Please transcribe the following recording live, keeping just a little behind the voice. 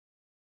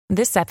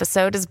This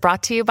episode is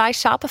brought to you by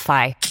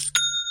Shopify.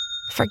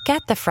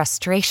 Forget the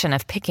frustration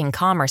of picking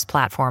commerce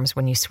platforms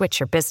when you switch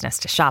your business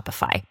to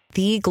Shopify,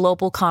 the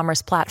global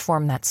commerce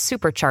platform that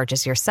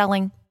supercharges your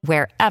selling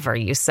wherever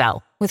you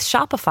sell. With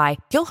Shopify,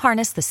 you'll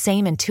harness the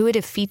same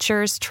intuitive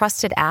features,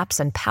 trusted apps,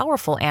 and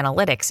powerful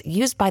analytics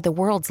used by the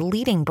world's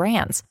leading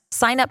brands.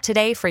 Sign up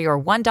today for your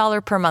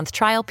 $1 per month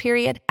trial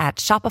period at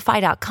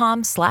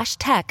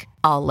shopify.com/tech,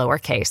 all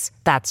lowercase.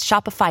 That's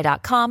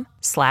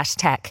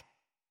shopify.com/tech.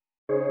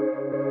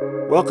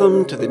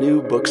 Welcome to the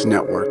New Books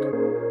Network.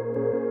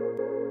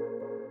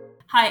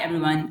 Hi,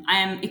 everyone. I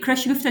am Ikra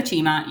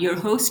Shugufta-Chima, your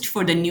host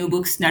for the New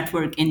Books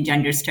Network in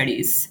Gender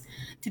Studies.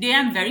 Today,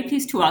 I'm very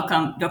pleased to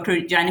welcome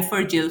Dr.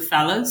 Jennifer Jill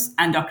Fellows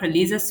and Dr.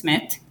 Lisa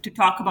Smith to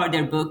talk about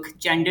their book,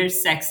 Gender,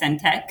 Sex, and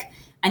Tech,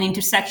 an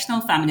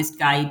intersectional feminist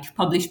guide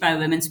published by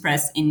Women's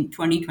Press in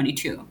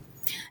 2022.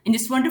 In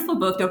this wonderful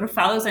book, Dr.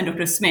 Fellows and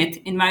Dr. Smith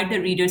invite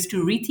the readers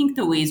to rethink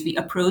the ways we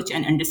approach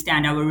and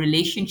understand our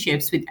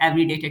relationships with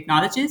everyday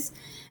technologies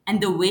and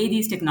the way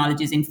these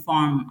technologies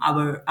inform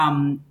our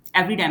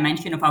every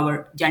dimension of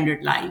our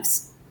gendered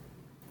lives.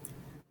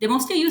 They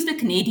mostly use the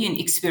Canadian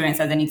experience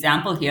as an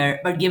example here,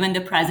 but given the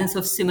presence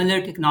of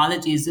similar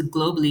technologies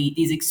globally,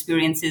 these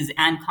experiences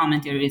and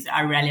commentaries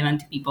are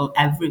relevant to people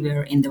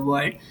everywhere in the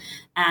world.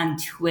 And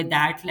with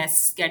that,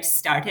 let's get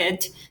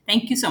started.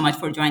 Thank you so much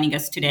for joining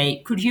us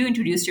today. Could you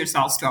introduce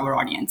yourselves to our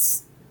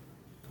audience?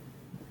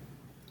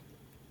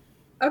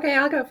 Okay,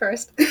 I'll go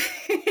first.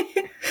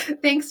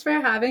 Thanks for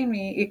having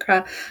me,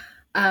 Ikra.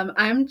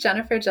 I'm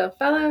Jennifer Jill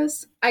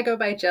Fellows. I go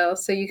by Jill,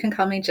 so you can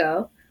call me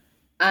Jill.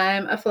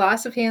 I'm a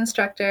philosophy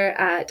instructor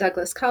at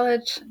Douglas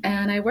College,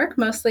 and I work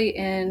mostly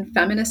in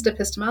feminist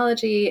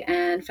epistemology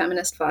and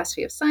feminist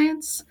philosophy of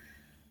science.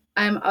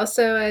 I'm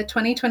also a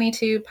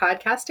 2022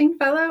 podcasting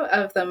fellow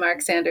of the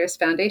Mark Sanders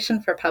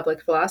Foundation for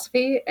Public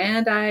Philosophy,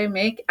 and I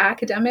make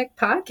academic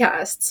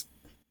podcasts.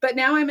 But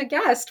now I'm a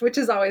guest, which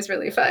is always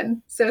really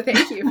fun. So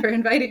thank you for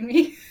inviting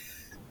me.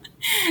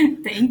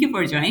 Thank you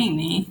for joining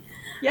me.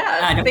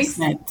 Yeah, thanks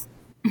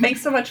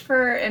so much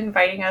for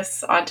inviting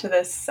us onto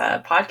this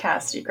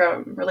podcast.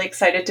 I'm really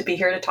excited to be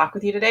here to talk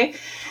with you today.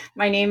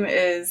 My name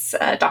is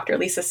Dr.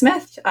 Lisa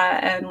Smith,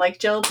 and like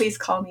Jill, please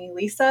call me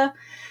Lisa.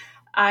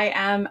 I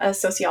am a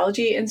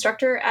sociology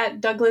instructor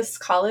at Douglas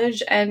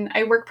College, and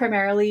I work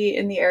primarily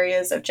in the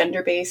areas of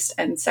gender-based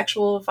and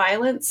sexual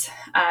violence.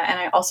 And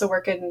I also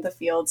work in the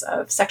fields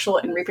of sexual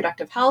and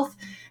reproductive health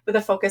with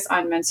a focus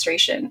on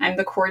menstruation. I'm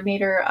the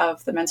coordinator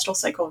of the Menstrual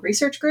Cycle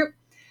Research Group,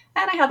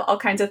 and I have all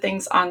kinds of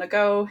things on the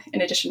go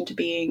in addition to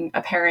being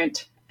a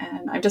parent.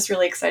 And I'm just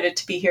really excited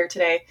to be here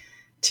today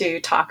to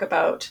talk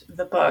about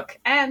the book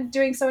and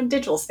doing so in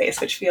digital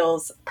space, which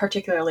feels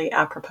particularly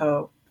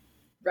apropos.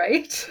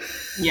 Right?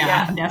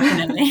 Yeah,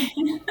 definitely.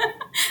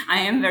 I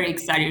am very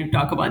excited to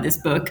talk about this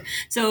book.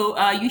 So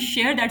you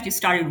shared that you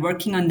started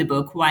working on the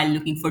book while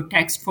looking for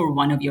text for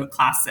one of your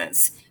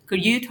classes.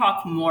 Could you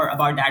talk more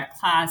about that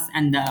class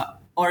and the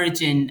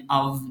origin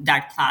of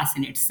that class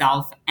in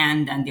itself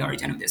and then the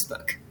origin of this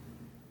book?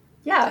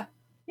 Yeah,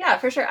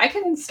 for sure. I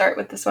can start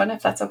with this one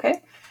if that's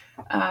okay.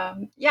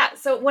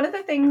 So one of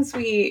the things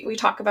we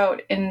talk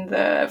about in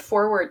the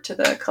foreword to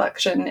the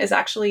collection is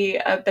actually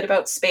a bit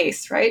about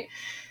space, right?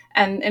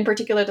 And in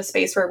particular, the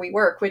space where we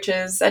work, which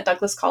is at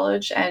Douglas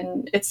College,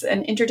 and it's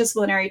an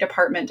interdisciplinary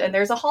department. And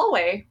there's a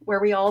hallway where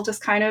we all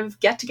just kind of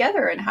get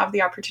together and have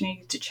the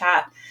opportunity to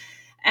chat.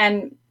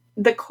 And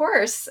the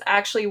course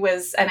actually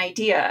was an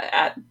idea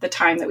at the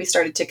time that we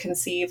started to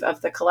conceive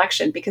of the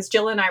collection, because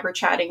Jill and I were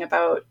chatting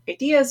about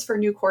ideas for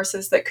new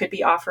courses that could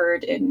be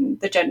offered in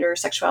the Gender,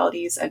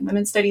 Sexualities, and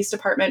Women's Studies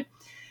department.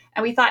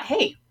 And we thought,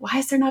 hey, why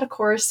is there not a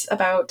course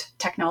about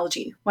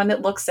technology? One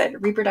that looks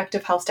at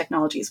reproductive health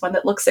technologies, one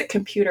that looks at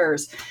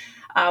computers,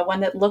 one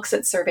that looks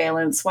at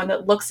surveillance, one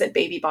that looks at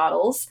baby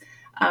bottles.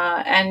 We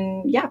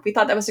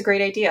thought that was a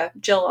great idea.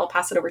 Jill, I'll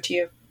pass it over to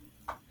you.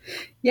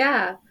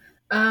 Yeah.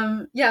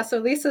 So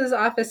Lisa's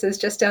office is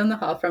just down the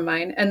hall from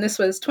mine. And this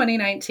was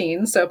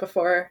 2019, so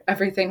before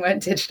everything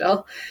went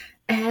digital.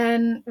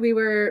 And we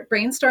were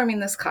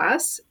brainstorming this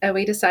class, and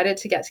we decided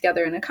to get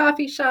together in a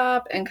coffee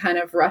shop and kind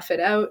of rough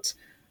it out.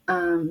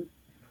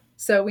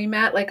 So we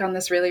met on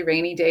this really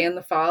rainy day in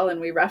the fall,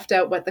 and we roughed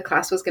out what the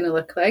class was going to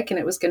look like. And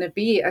it was going to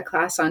be a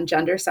class on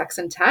gender, sex,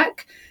 and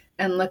tech,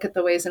 and look at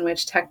the ways in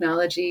which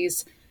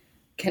technologies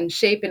can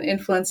shape and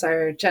influence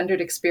our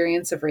gendered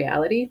experience of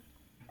reality.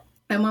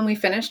 And when we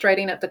finished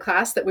writing up the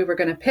class that we were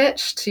going to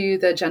pitch to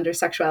the Gender,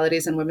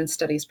 Sexualities, and Women's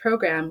Studies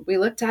program, we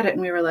looked at it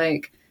and we were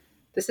like,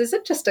 this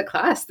isn't just a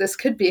class, this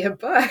could be a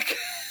book.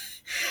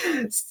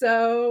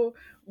 So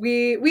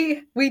we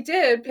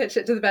did pitch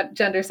it to the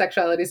Gender,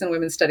 Sexualities, and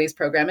Women's Studies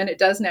program, and it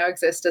does now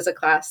exist as a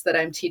class that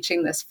I'm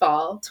teaching this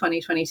fall,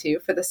 2022,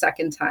 for the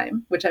second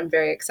time, which I'm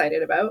very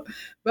excited about.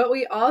 But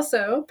we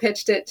also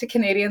pitched it to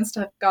Canadian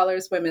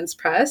Scholars Women's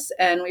Press,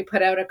 and we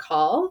put out a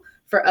call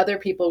for other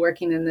people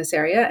working in this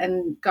area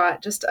and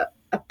got just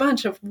a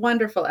bunch of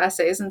wonderful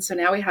essays. And so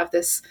now we have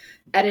this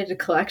edited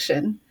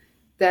collection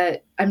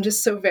that I'm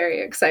just so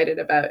very excited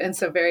about and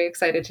so very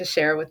excited to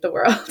share with the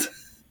world.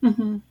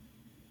 Mm-hmm.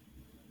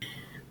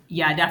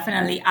 Yeah,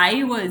 definitely.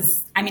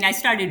 I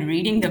started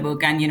reading the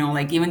book, and,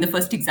 like, even the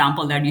first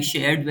example that you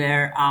shared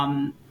where,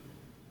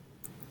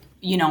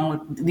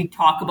 we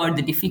talk about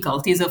the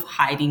difficulties of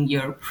hiding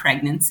your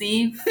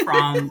pregnancy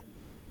from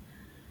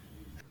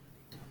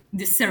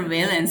the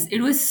surveillance.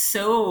 It was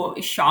so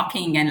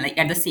shocking and, like,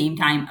 at the same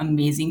time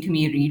amazing to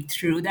me read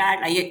through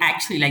that. I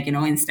actually, like,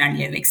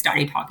 instantly, like,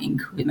 started talking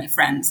with my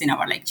friends in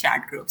our, like,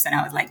 chat groups, and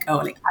I was like, oh,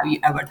 like, have you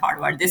ever thought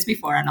about this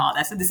before and all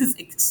that? So this is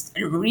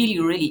a really,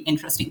 really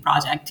interesting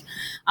project.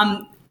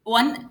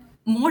 One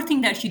more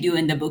thing that you do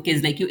in the book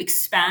is, like, you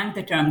expand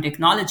the term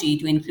technology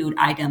to include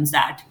items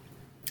that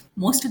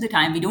most of the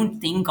time we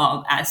don't think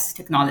of as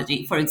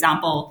technology. For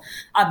example,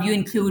 you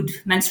include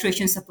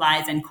menstruation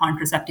supplies and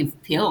contraceptive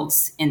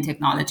pills in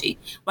technology.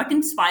 What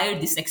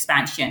inspired this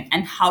expansion,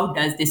 and how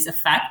does this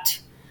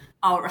affect,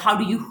 or how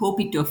do you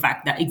hope it to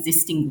affect the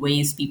existing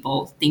ways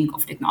people think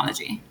of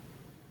technology?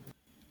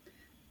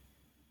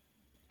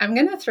 I'm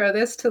going to throw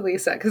this to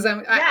Lisa because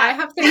I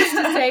have things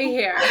to say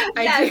here.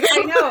 I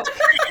know.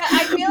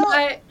 I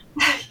feel...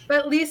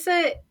 But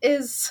Lisa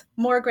is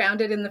more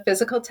grounded in the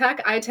physical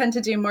tech. I tend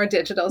to do more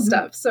digital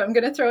stuff. So I'm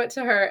going to throw it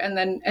to her, and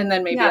then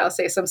maybe I'll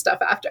say some stuff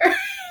after.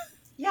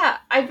 Yeah,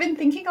 I've been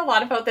thinking a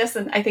lot about this,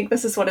 and I think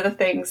this is one of the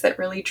things that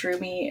really drew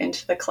me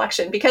into the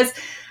collection, because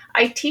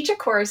I teach a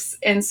course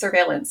in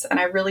surveillance, and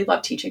I really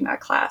love teaching that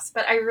class.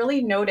 But I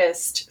really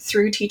noticed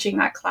through teaching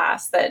that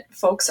class that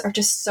folks are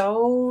just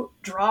so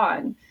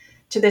drawn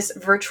to this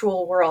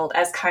virtual world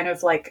as kind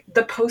of like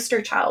the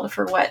poster child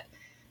for what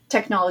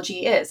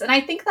technology is. And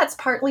I think that's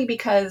partly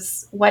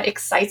because what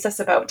excites us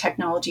about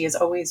technology is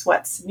always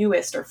what's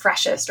newest or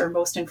freshest or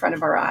most in front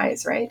of our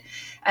eyes, right?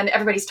 And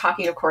everybody's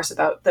talking, of course,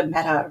 about the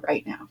meta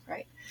right now,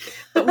 right?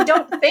 But we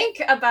don't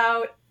think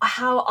about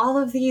how all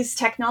of these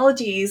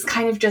technologies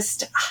kind of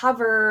just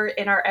hover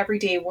in our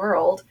everyday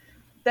world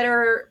that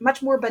are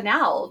much more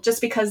banal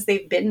just because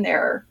they've been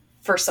there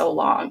for so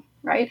long.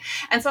 Right.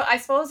 And so I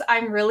suppose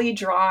I'm really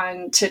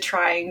drawn to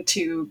trying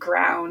to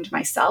ground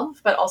myself,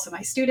 but also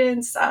my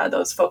students,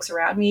 those folks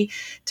around me,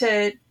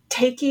 to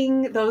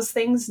taking those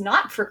things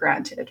not for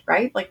granted,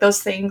 right? Like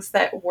those things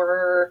that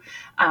were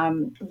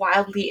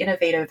wildly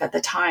innovative at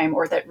the time,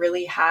 or that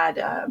really had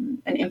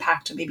an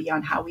impact maybe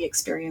on how we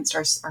experienced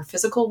our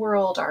physical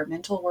world, our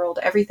mental world,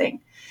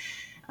 everything,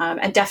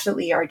 and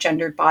definitely our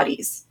gendered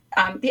bodies.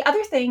 The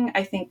other thing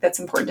I think that's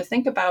important to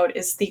think about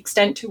is the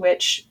extent to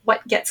which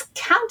what gets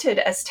counted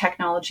as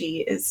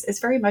technology is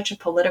very much a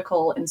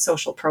political and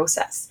social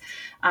process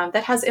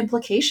that has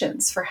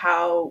implications for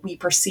how we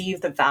perceive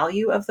the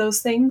value of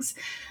those things,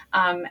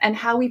 and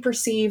how we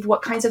perceive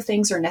what kinds of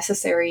things are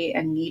necessary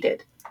and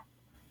needed.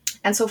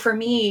 And so for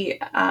me,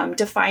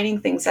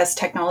 defining things as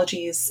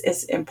technologies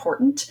is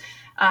important,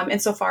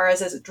 insofar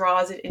as it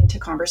draws it into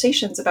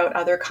conversations about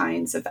other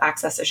kinds of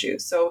access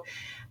issues. So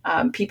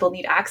people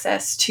need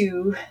access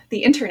to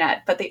the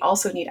internet, but they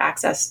also need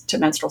access to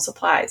menstrual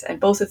supplies. And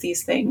both of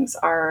these things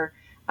are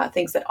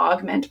things that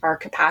augment our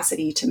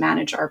capacity to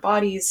manage our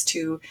bodies,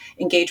 to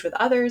engage with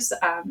others.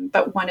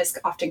 But one is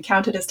often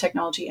counted as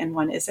technology and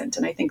one isn't.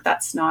 And I think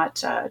that's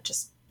not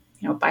just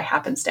by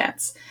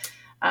happenstance.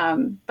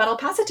 But I'll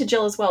pass it to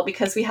Jill as well,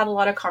 because we had a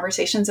lot of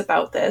conversations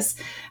about this,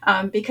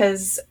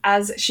 because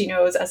as she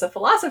knows, as a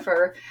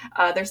philosopher,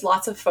 there's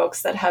lots of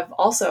folks that have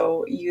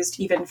also used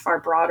even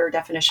far broader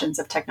definitions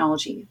of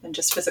technology than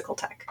just physical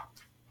tech.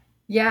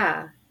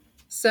 Yeah.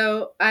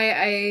 So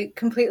I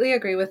completely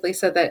agree with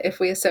Lisa that if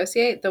we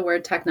associate the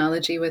word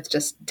technology with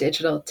just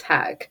digital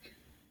tech,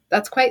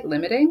 that's quite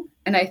limiting.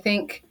 And I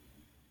think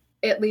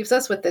it leaves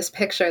us with this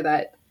picture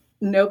that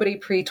nobody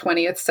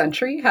pre-20th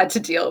century had to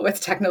deal with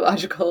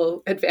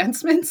technological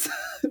advancements,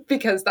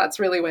 because that's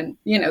really when,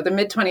 the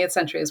mid-20th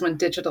century is when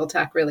digital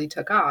tech really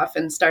took off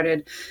and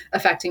started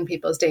affecting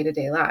people's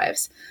day-to-day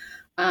lives.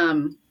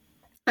 And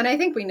I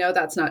think we know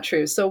that's not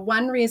true. So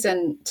one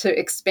reason to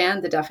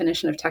expand the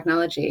definition of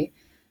technology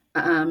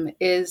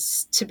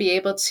is to be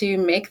able to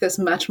make this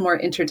much more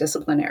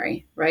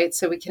interdisciplinary, right?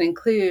 So we can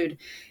include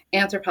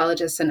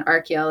anthropologists and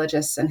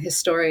archaeologists and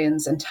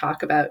historians and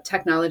talk about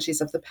technologies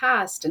of the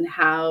past and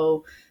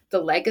how the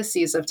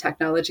legacies of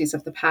technologies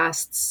of the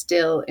past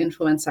still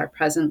influence our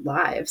present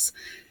lives.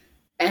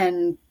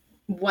 And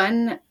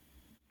one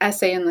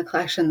essay in the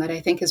collection that I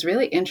think is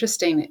really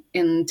interesting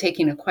in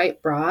taking a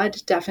quite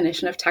broad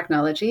definition of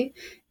technology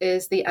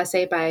is the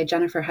essay by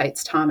Jennifer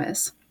Heitz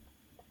Thomas,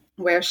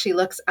 where she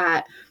looks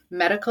at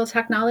medical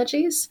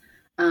technologies,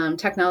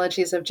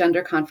 technologies of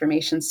gender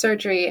confirmation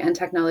surgery, and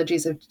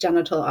technologies of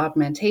genital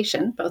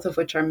augmentation, both of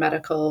which are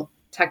medical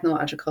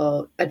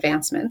technological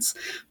advancements.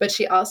 But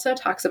she also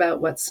talks about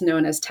what's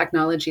known as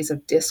technologies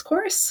of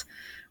discourse,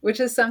 which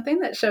is something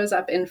that shows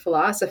up in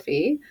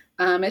philosophy.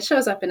 It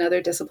shows up in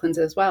other disciplines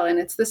as well. And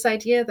it's this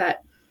idea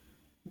that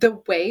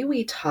the way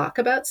we talk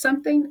about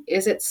something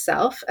is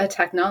itself a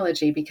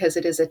technology, because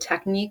it is a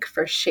technique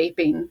for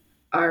shaping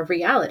our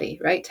reality,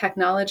 right?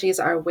 Technologies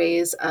are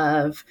ways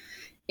of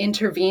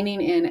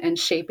intervening in and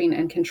shaping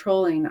and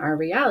controlling our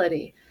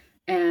reality.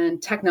 And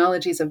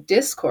technologies of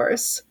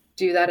discourse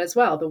do that as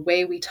well, the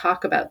way we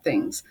talk about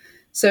things.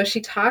 So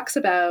she talks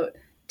about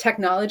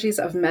technologies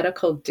of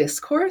medical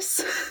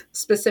discourse,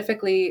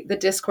 specifically the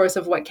discourse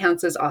of what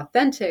counts as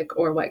authentic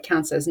or what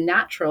counts as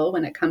natural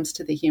when it comes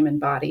to the human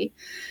body,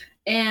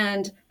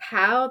 and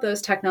how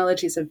those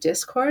technologies of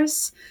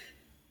discourse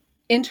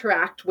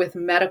interact with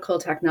medical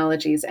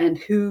technologies and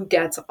who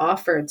gets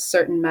offered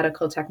certain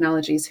medical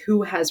technologies,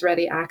 who has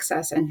ready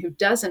access and who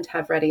doesn't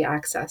have ready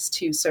access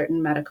to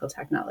certain medical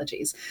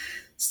technologies.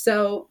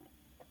 So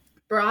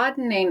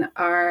broadening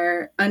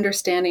our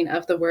understanding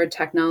of the word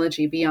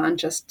technology beyond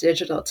just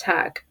digital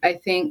tech, I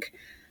think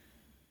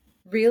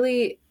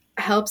really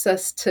helps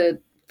us to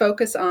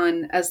focus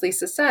on, as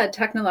Lisa said,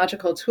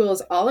 technological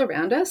tools all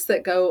around us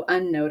that go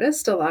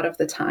unnoticed a lot of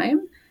the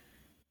time.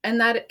 And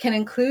that it can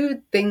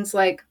include things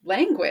like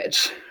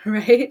language,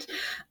 right?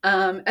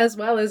 As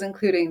well as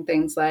including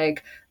things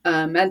like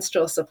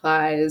menstrual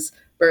supplies,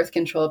 birth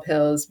control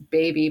pills,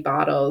 baby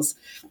bottles,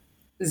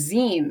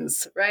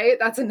 zines, right?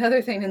 That's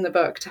another thing in the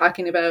book,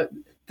 talking about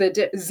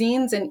the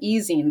zines and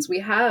e-zines. We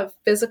have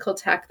physical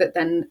tech that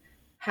then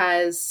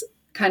has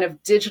kind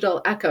of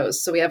digital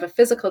echoes. So we have a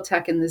physical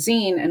tech in the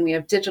zine and we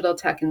have digital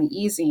tech in the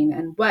e-zine.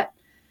 And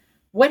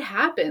what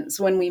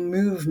happens when we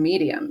move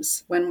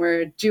mediums, when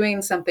we're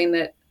doing something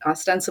that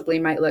ostensibly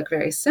might look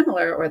very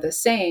similar or the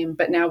same,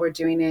 but now we're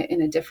doing it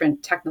in a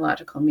different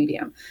technological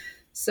medium.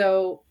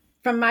 So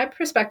from my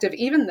perspective,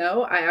 even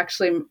though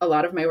a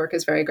lot of my work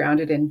is very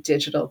grounded in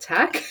digital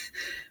tech,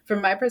 from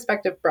my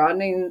perspective,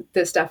 broadening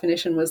this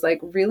definition was like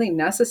really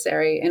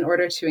necessary in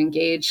order to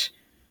engage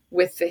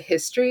with the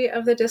history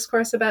of the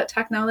discourse about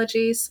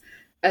technologies,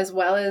 as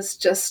well as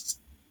just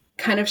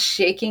kind of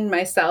shaking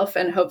myself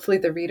and hopefully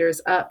the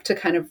readers up to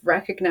kind of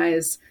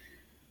recognize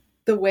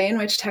the way in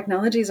which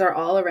technologies are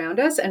all around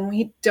us and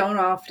we don't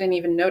often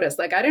even notice.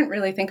 Like, I didn't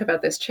really think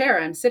about this chair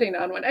I'm sitting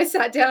on when I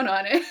sat down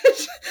on it,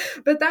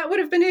 but that would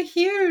have been a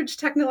huge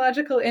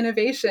technological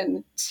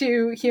innovation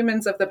to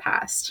humans of the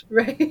past,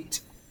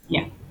 right?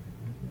 Yeah,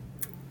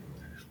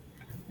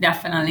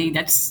 definitely.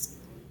 That's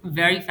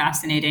very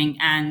fascinating.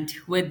 And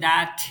with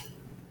that,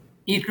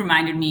 it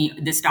reminded me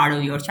the start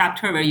of your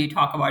chapter where you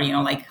talk about,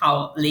 like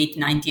how late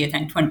 19th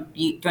and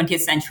 20th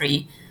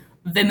century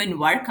women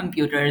were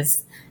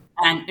computers.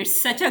 And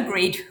it's such a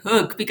great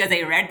hook because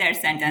I read that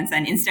sentence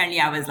and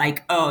instantly I was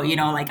like, oh,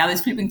 like I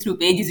was flipping through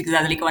pages because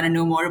I was like, I want to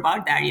know more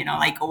about that,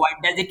 like what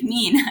does it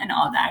mean and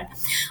all that.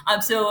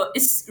 So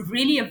it's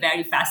really a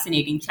very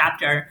fascinating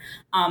chapter.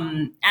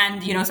 And,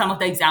 some of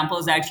the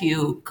examples that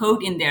you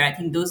quote in there, I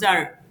think those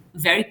are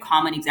very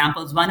common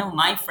examples. One of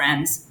my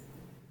friends,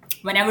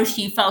 whenever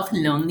she felt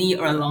lonely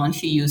or alone,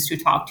 she used to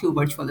talk to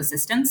virtual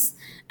assistants.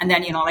 And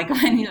then, like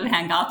when we would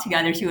hang out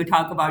together, she would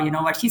talk about,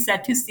 what she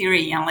said to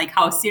Siri and like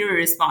how Siri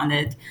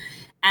responded.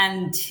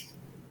 And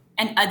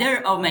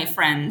other of my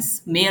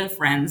friends, male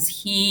friends,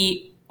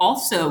 he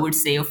also would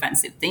say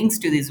offensive things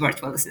to these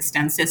virtual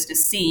assistants just to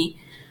see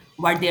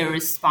what their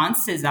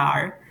responses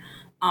are.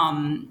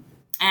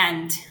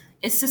 And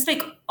it's just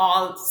like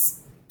all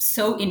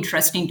so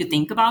interesting to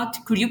think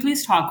about. Could you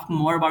please talk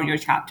more about your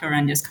chapter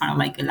and just kind of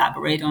like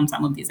elaborate on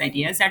some of these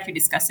ideas that you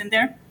discussed in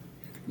there?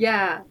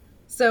 Yeah.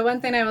 So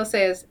one thing I will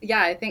say is,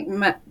 I think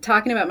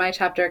talking about my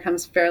chapter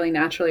comes fairly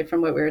naturally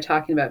from what we were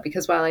talking about,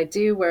 because while I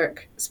do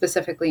work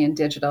specifically in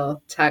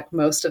digital tech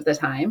most of the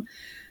time,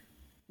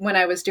 when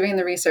I was doing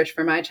the research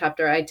for my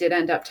chapter, I did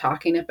end up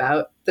talking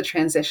about the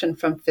transition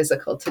from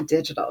physical to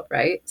digital,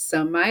 right?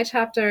 So my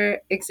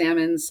chapter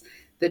examines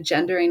the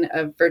gendering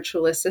of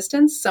virtual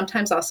assistants,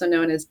 sometimes also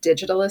known as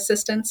digital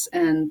assistants.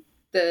 And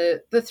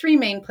the three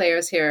main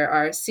players here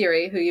are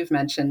Siri, who you've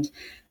mentioned,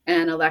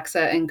 and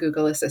Alexa and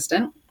Google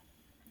Assistant.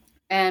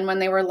 And when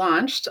they were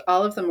launched,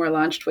 all of them were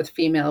launched with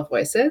female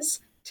voices.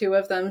 Two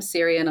of them,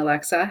 Siri and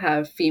Alexa,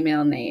 have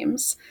female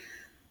names.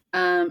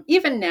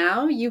 Even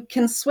now, you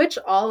can switch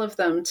all of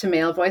them to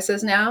male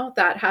voices now.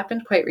 That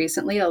happened quite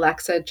recently.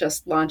 Alexa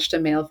just launched a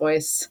male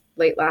voice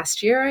late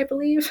last year, I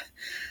believe.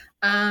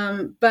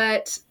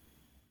 But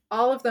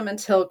all of them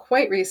until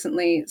quite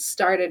recently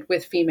started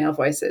with female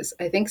voices.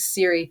 I think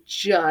Siri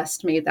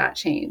just made that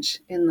change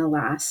in the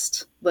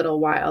last little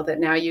while, that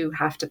now you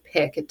have to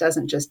pick. It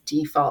doesn't just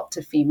default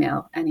to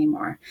female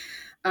anymore.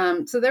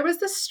 So there was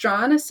this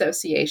strong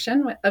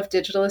association of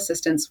digital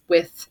assistants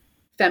with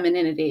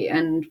femininity,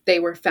 and they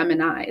were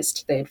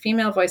feminized. They had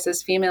female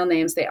voices, female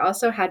names. They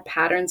also had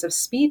patterns of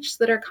speech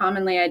that are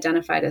commonly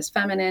identified as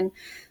feminine.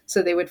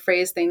 So they would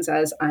phrase things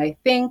as "I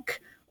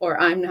think," or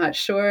 "I'm not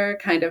sure,"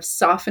 kind of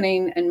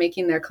softening and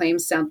making their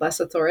claims sound less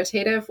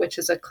authoritative, which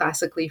is a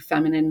classically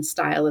feminine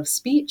style of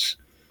speech.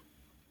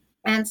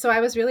 And so I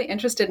was really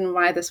interested in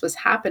why this was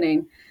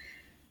happening.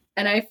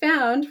 And I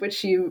found,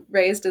 which you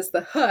raised as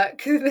the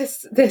hook,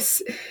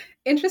 this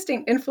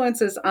interesting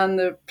influences on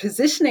the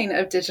positioning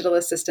of digital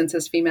assistants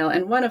as female.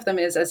 And one of them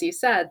is, as you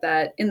said,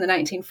 that in the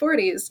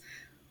 1940s,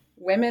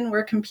 women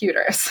were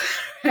computers,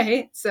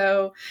 right?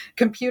 So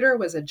computer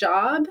was a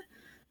job.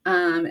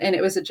 And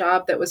it was a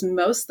job that was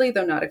mostly,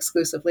 though not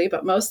exclusively,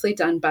 but mostly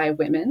done by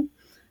women.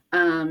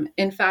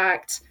 In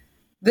fact,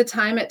 the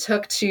time it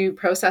took to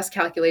process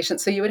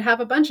calculations, so you would have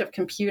a bunch of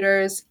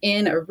computers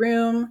in a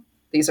room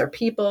These are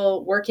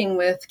people working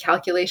with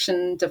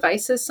calculation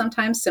devices,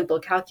 sometimes simple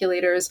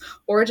calculators,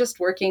 or just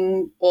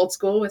working old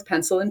school with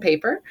pencil and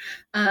paper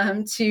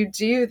to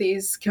do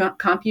these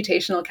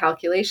computational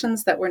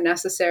calculations that were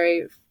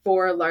necessary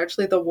for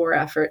largely the war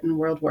effort in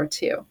World War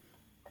II.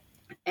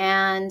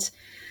 And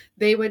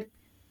they would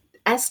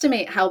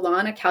estimate how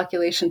long a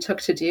calculation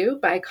took to do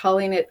by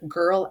calling it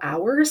girl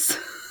hours,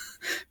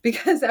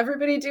 because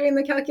everybody doing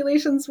the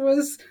calculations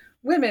was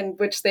women,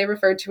 which they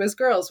referred to as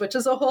girls, which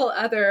is a whole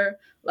other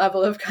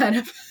level of kind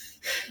of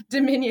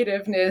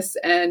diminutiveness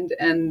and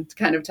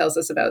kind of tells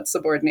us about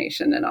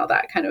subordination and all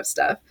that kind of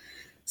stuff.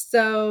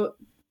 So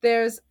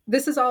this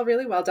is all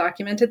really well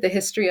documented, the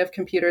history of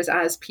computers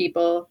as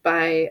people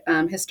by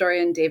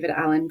historian David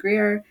Alan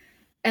Grier.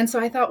 And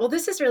so I thought, well,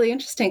 this is really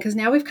interesting because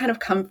now we've kind of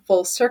come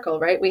full circle,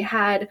 right? We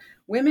had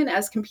women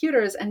as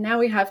computers, and now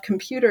we have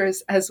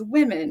computers as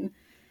women.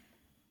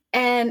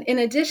 And in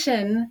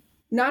addition,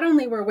 not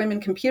only were women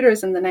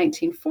computers in the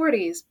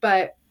 1940s,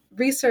 but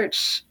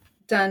research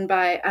done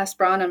by S.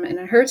 Branham and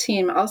her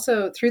team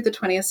also through the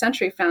 20th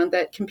century found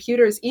that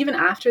computers, even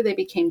after they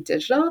became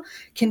digital,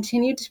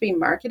 continued to be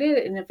marketed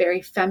in a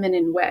very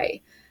feminine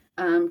way.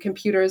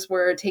 Computers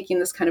were taking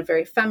this kind of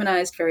very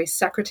feminized, very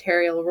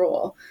secretarial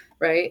role,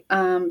 right?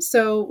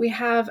 So we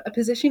have a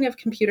positioning of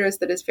computers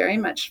that is very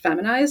much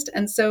feminized.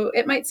 And so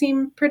it might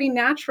seem pretty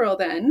natural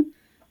then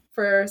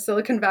for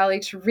Silicon Valley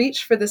to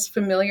reach for this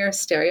familiar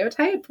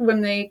stereotype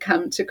when they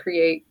come to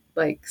create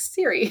like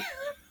Siri,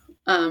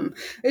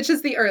 which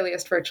is the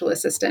earliest virtual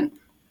assistant.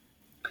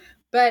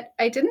 But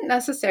I didn't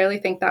necessarily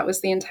think that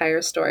was the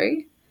entire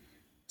story.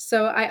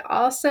 So I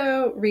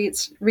also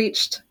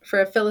reached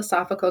for a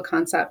philosophical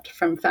concept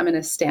from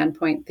feminist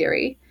standpoint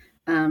theory,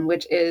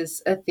 which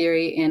is a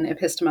theory in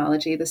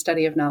epistemology, the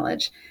study of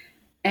knowledge.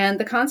 And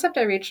the concept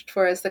I reached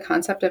for is the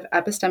concept of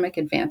epistemic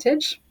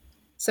advantage.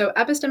 So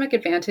epistemic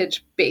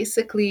advantage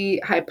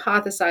basically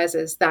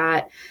hypothesizes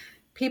that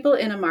people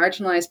in a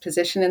marginalized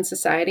position in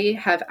society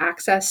have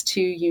access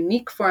to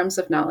unique forms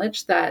of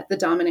knowledge that the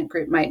dominant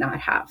group might not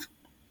have.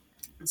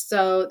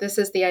 So this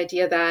is the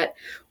idea that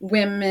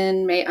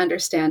women may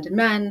understand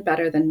men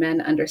better than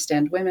men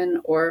understand women,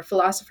 or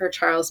philosopher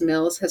Charles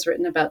Mills has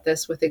written about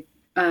this with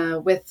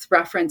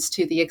reference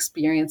to the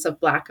experience of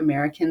Black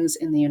Americans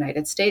in the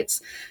United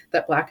States,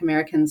 that Black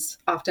Americans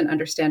often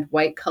understand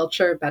white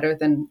culture better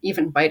than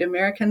even white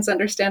Americans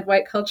understand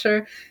white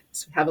culture.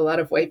 So we have a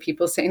lot of white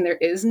people saying there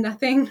is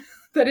nothing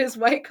that is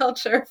white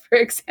culture, for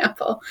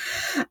example.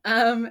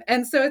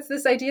 And so it's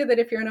this idea that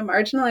if you're in a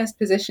marginalized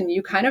position,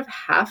 you kind of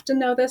have to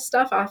know this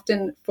stuff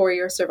often for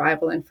your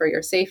survival and for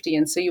your safety.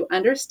 And so you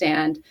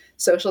understand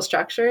social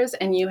structures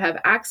and you have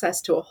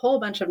access to a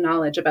whole bunch of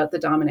knowledge about the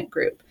dominant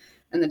group.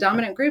 And the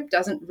dominant group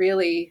doesn't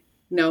really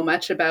know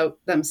much about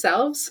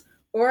themselves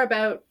or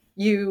about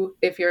you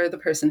if you're the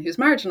person who's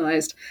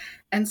marginalized.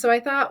 And so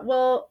I thought,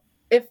 well,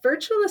 if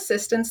virtual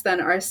assistants then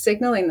are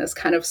signaling this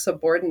kind of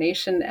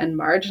subordination and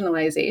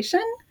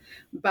marginalization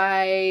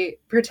by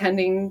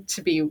pretending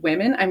to be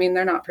women, I mean,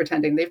 they're not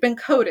pretending, they've been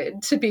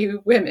coded to be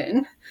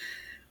women.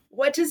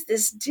 What does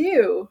this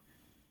do?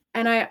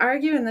 And I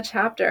argue in the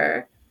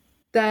chapter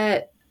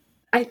that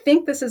I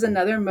think this is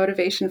another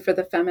motivation for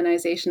the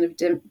feminization of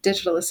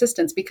digital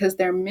assistants, because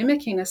they're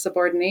mimicking a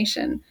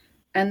subordination.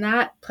 And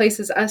that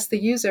places us, the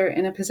user,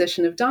 in a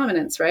position of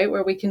dominance, right?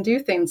 Where we can do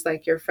things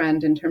like your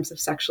friend in terms of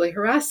sexually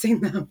harassing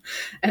them,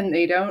 and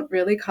they don't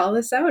really call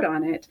us out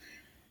on it.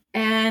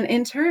 And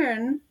in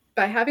turn,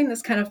 by having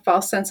this kind of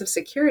false sense of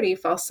security,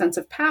 false sense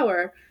of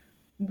power,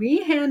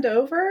 we hand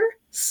over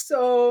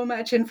so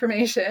much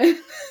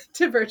information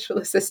to virtual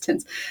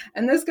assistants.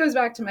 And this goes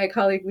back to my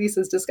colleague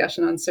Lisa's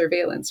discussion on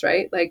surveillance,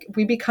 right? Like,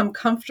 we become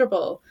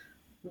comfortable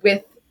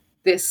with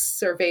this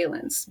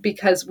surveillance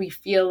because we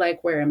feel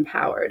like we're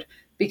empowered,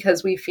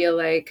 because we feel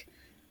like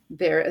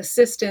they're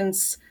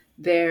assistants,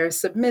 they're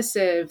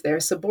submissive, they're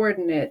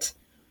subordinate.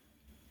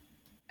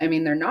 I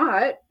mean, they're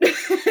not,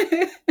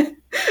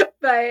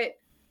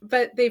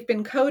 but they've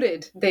been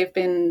coded, they've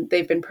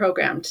been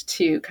programmed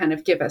to kind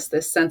of give us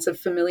this sense of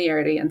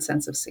familiarity and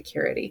sense of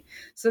security.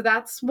 So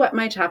that's what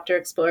my chapter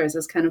explores,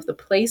 is kind of the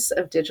place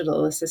of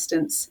digital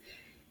assistants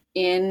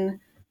in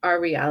our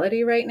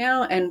reality right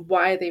now, and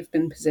why they've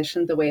been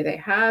positioned the way they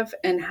have,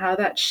 and how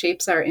that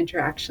shapes our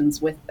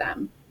interactions with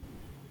them.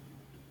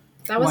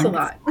 That was Wonderful.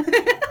 A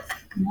lot.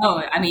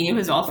 No, I mean, it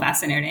was all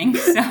fascinating.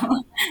 So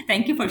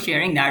thank you for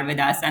sharing that with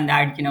us. And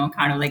that,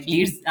 kind of like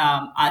leads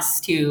us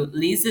to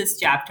Lisa's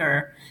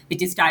chapter,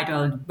 which is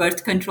titled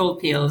Birth Control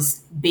Pills,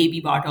 Baby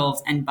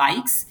Bottles, and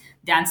Bikes,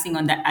 Dancing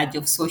on the Edge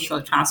of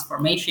Social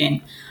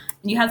Transformation.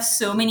 You have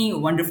so many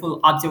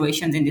wonderful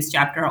observations in this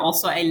chapter.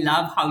 Also, I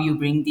love how you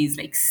bring these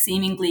like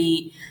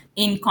seemingly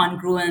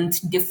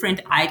incongruent,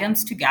 different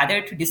items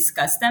together to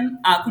discuss them.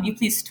 Could you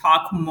please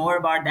talk more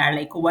about that?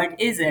 Like, what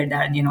is it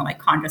that, like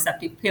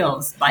contraceptive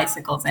pills,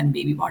 bicycles, and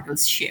baby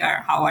bottles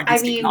share? How are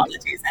these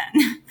technologies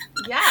then?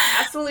 Yeah,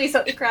 absolutely.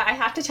 So Ikra, I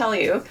have to tell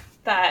you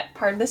that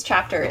part of this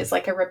chapter is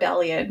like a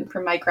rebellion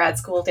from my grad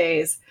school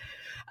days,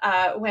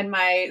 when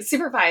my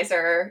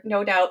supervisor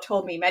no doubt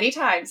told me many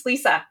times,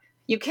 Lisa,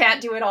 You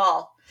can't do it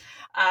all.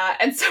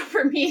 And so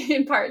for me,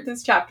 in part,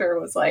 this chapter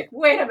was like,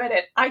 wait a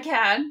minute, I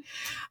can.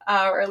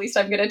 Or at least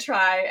I'm going to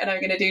try, and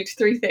I'm going to do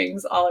 3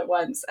 things all at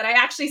once. And I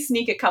actually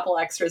sneak a couple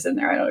extras in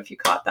there. I don't know if you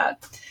caught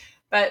that.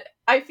 But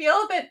I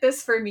feel that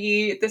for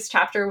me, this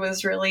chapter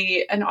was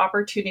really an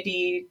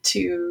opportunity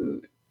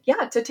to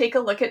take a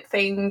look at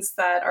things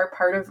that are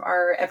part of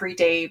our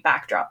everyday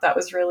backdrop. That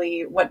was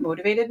really what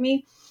motivated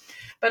me.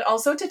 But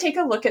also to take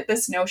a look at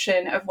this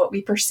notion of what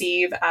we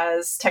perceive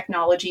as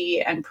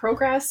technology and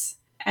progress,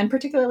 and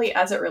particularly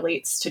as it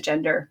relates to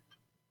gender.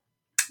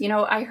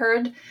 I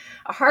heard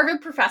a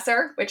Harvard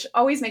professor, which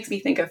always makes me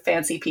think of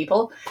fancy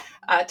people,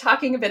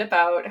 talking a bit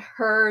about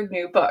her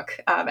new book.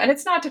 And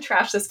it's not to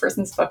trash this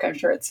person's book. I'm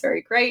sure it's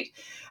very great.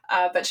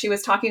 But she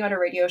was talking on a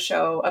radio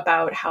show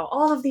about how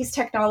all of these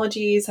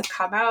technologies have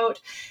come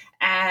out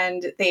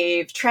and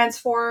they've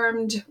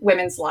transformed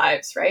women's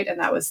lives, right? And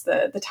that was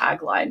the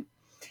tagline.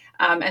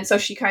 And so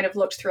she kind of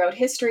looked throughout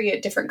history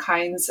at different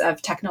kinds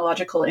of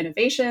technological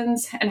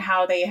innovations and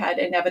how they had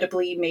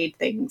inevitably made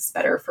things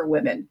better for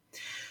women.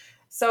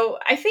 So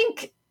I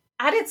think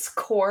at its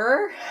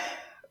core,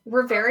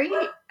 we're very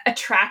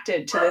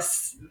attracted to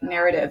this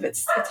narrative.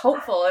 It's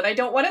hopeful. And I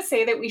don't want to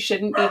say that we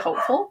shouldn't be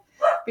hopeful,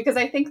 because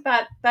I think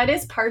that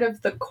is part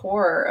of the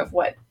core of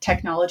what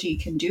technology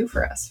can do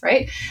for us,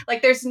 right?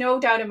 Like, there's no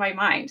doubt in my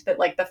mind that,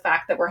 like, the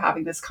fact that we're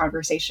having this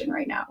conversation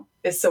right now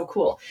is so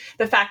cool.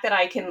 The fact that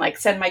I can, like,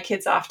 send my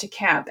kids off to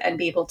camp and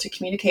be able to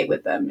communicate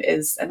with them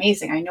is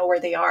amazing. I know where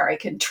they are. I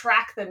can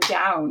track them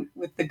down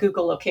with the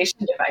Google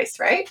location device,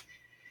 right?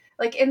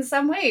 Like, in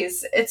some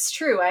ways, it's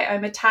true.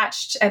 I'm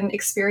attached and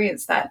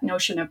experience that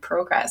notion of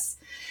progress.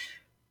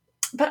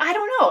 But I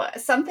don't know.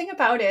 Something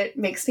about it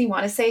makes me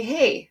want to say,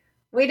 hey,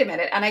 wait a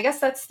minute. And I guess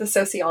that's the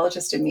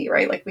sociologist in me,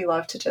 right? Like, we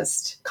love to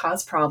just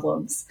cause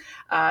problems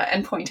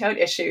and point out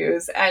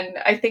issues. And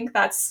I think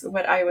that's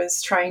what I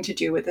was trying to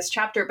do with this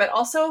chapter. But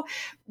also,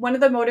 one of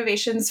the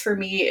motivations for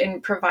me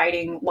in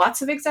providing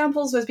lots of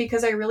examples was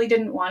because I really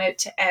didn't want it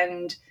to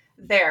end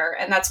there.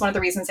 And that's one of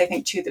the reasons I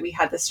think, too, that we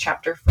had this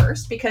chapter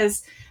first,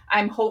 because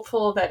I'm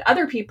hopeful that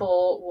other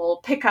people will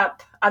pick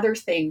up other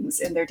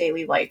things in their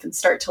daily life and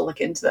start to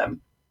look into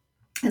them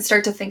and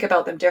start to think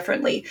about them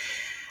differently.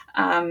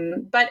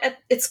 But at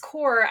its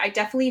core, I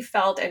definitely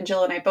felt, and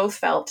Jill and I both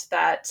felt,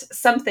 that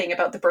something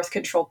about the birth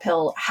control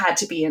pill had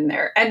to be in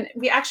there. And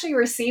we actually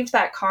received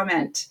that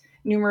comment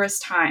numerous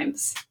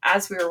times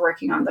as we were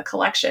working on the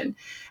collection.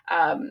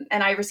 And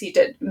I received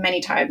it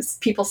many times,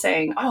 people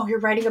saying, oh, you're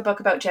writing a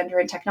book about gender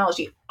and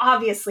technology.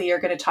 Obviously,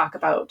 you're going to talk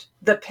about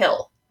the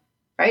pill.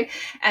 Right.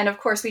 And of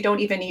course, we don't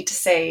even need to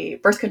say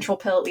birth control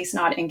pill, at least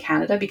not in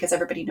Canada, because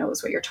everybody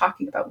knows what you're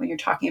talking about when you're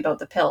talking about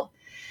the pill.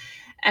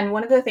 And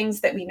one of the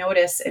things that we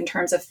notice in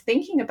terms of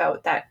thinking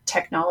about that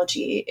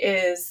technology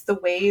is the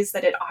ways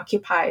that it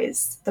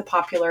occupies the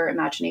popular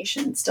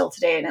imagination still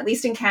today. And at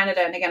least in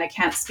Canada, and again, I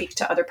can't speak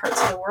to other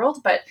parts of the world,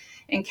 but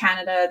in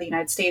Canada, the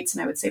United States,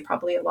 and I would say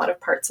probably a lot of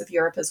parts of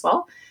Europe as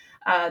well,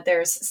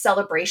 there's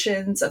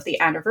celebrations of the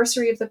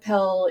anniversary of the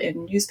pill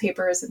in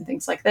newspapers and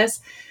things like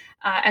this.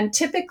 And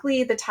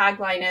typically the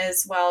tagline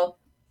is, well,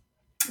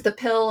 the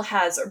pill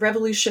has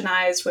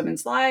revolutionized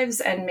women's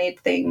lives and made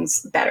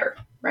things better,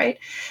 right?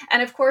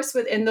 And of course,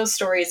 within those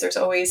stories, there's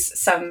always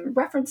some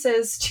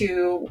references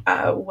to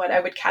what I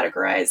would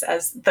categorize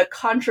as the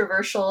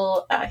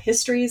controversial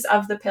histories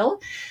of the pill.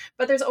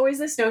 But there's always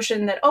this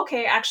notion that,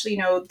 okay, actually,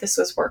 no, this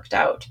was worked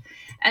out.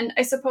 And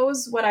I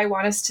suppose what I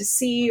want us to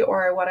see,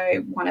 or what I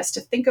want us to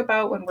think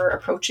about when we're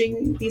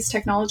approaching these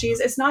technologies,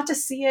 is not to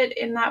see it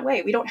in that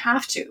way. We don't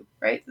have to,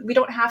 right? We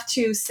don't have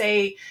to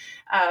say,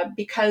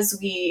 because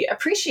we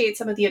appreciate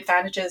some of the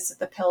advantages that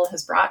the pill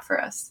has brought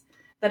for us,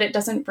 that it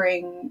doesn't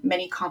bring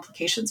many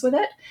complications with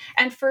it.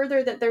 And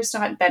further, that there's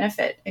not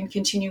benefit in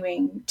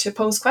continuing to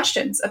pose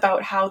questions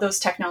about how those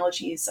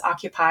technologies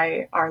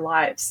occupy our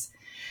lives.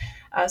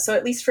 So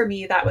at least for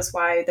me, that was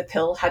why the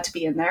pill had to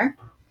be in there.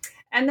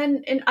 And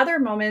then in other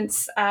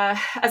moments,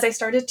 as I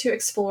started to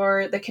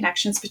explore the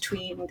connections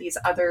between these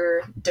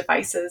other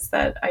devices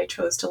that I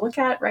chose to look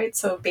at, right?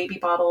 So baby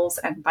bottles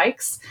and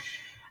bikes,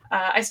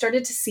 I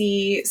started to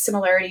see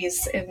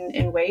similarities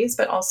in ways,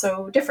 but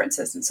also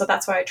differences. And so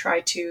that's why I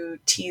try to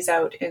tease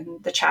out in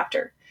the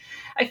chapter.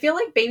 I feel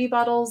like baby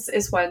bottles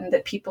is one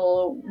that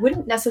people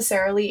wouldn't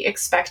necessarily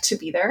expect to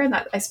be there. And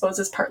that, I suppose,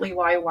 is partly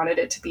why I wanted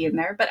it to be in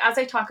there. But as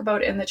I talk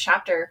about in the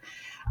chapter,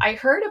 I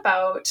heard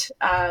about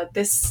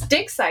this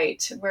dig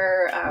site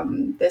where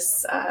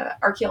this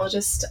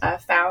archaeologist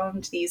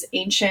found these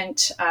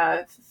ancient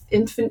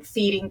infant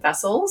feeding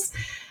vessels.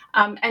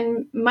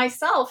 And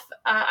myself,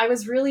 I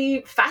was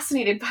really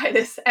fascinated by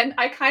this, and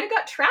I kind of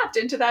got trapped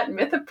into that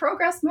myth of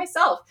progress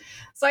myself.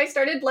 So I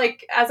started,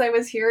 like, as I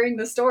was hearing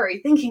the story,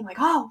 thinking like,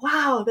 oh,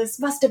 wow, this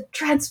must have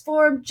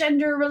transformed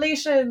gender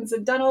relations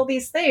and done all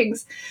these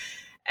things.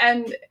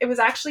 And it was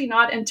actually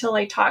not until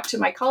I talked to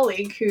my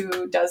colleague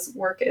who does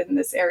work in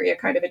this area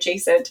kind of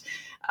adjacent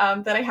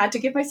that I had to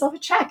give myself a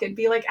check and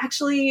be like,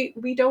 actually,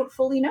 we don't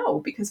fully know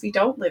because we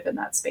don't live in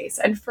that space.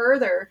 And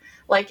further,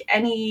 like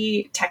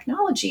any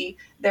technology,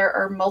 there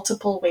are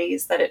multiple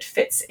ways that it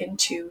fits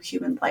into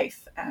human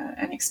life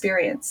and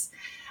experience.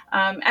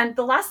 And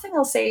the last thing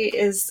I'll say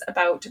is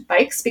about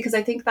bikes, because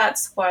I think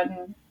that's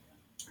one,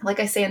 like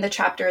I say in the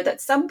chapter, that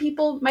some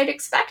people might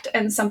expect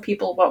and some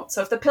people won't.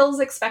 So if the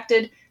pill's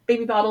expected,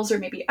 baby bottles are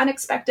maybe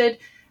unexpected.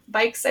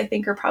 Bikes, I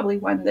think, are probably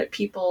one that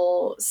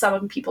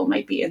some people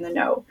might be in the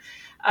know.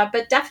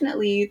 But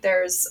definitely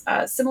there's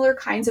similar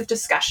kinds of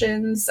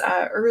discussions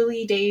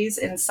early days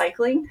in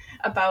cycling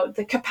about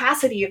the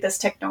capacity of this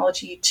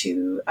technology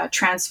to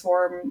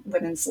transform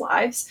women's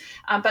lives.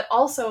 But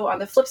also on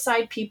the flip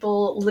side,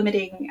 people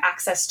limiting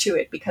access to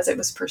it because it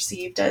was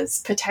perceived as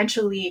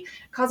potentially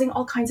causing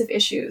all kinds of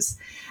issues.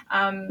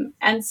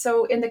 And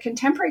so in the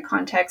contemporary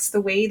context,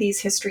 the way these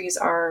histories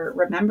are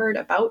remembered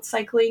about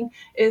cycling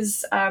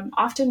is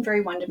often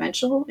very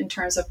one-dimensional in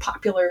terms of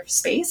popular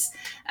space.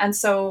 And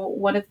so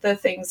one of the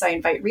things I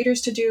invite readers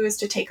to do is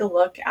to take a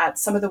look at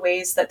some of the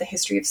ways that the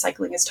history of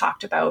cycling is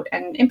talked about,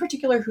 and in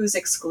particular, who's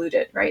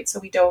excluded, right? So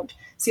we don't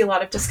see a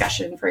lot of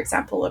discussion, for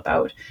example,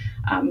 about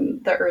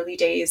the early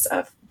days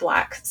of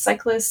Black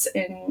cyclists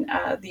in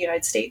the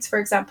United States, for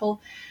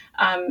example.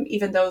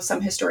 Even though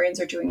some historians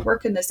are doing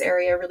work in this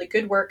area, really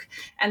good work.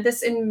 And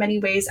this in many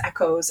ways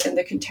echoes in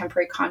the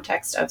contemporary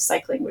context of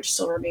cycling, which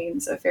still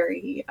remains a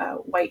very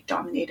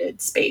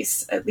white-dominated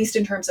space, at least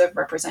in terms of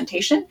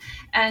representation.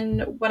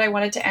 And what I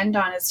wanted to end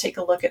on is take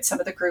a look at some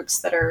of the groups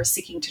that are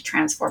seeking to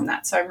transform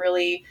that. So I'm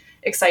really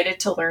excited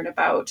to learn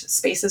about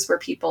spaces where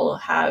people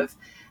have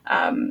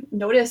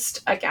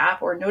noticed a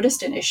gap or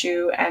noticed an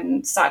issue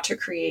and sought to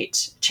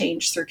create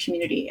change through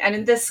community. And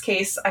in this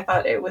case, I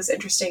thought it was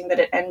interesting that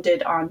it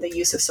ended on the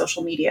use of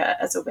social media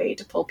as a way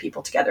to pull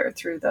people together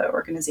through the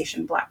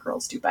organization Black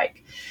Girls Do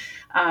Bike.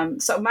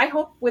 So my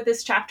hope with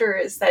this chapter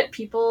is that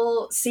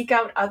people seek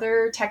out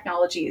other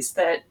technologies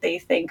that they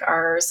think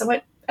are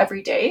somewhat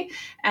every day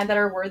and that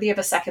are worthy of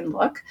a second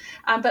look,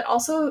 but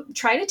also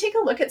try to take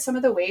a look at some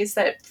of the ways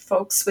that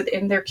folks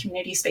within their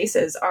community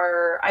spaces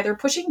are either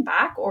pushing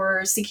back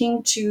or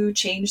seeking to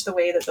change the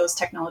way that those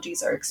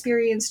technologies are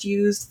experienced,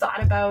 used,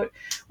 thought about,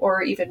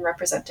 or even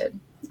represented.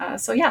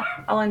 So yeah,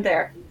 I'll end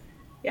there.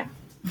 Yeah.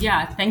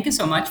 Yeah, thank you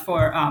so much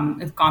for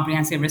a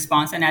comprehensive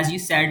response. And as you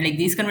said, like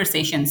these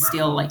conversations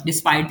still, like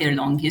despite their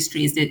long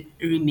histories, they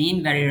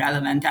remain very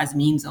relevant as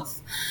means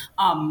of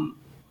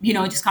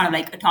just kind of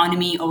like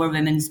autonomy over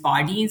women's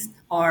bodies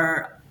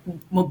or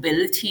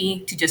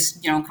mobility to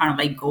just, kind of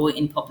like go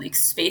in public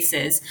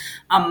spaces.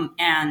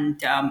 In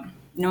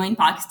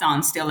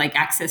Pakistan, still like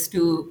access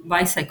to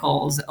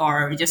bicycles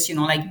or just,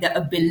 like the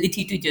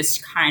ability to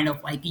just kind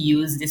of like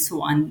use this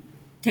one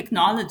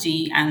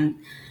technology and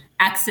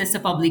access a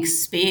public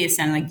space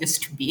and like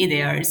just to be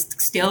there is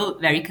still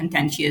very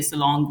contentious,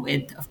 along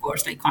with, of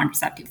course, like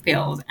contraceptive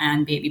pills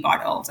and baby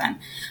bottles and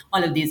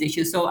all of these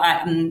issues. So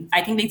I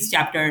think this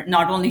chapter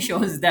not only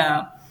shows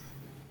the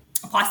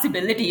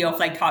possibility of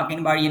like talking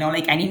about,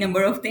 like any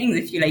number of things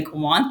if you like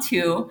want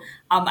to,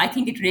 I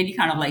think it really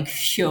kind of like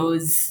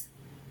shows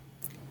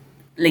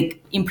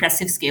like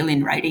impressive skill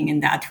in writing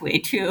in that way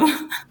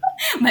too,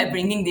 by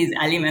bringing these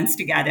elements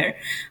together.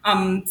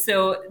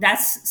 So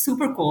that's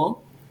super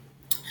cool.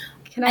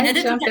 Can I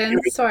jump in?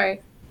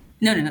 Sorry.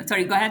 No.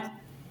 Sorry, go ahead.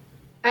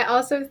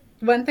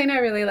 One thing I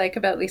really like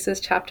about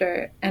Lisa's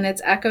chapter, and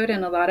it's echoed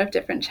in a lot of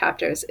different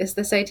chapters, is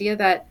this idea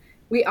that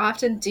we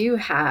often do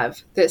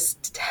have this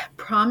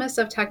promise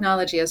of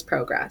technology as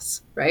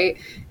progress, right?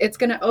 It's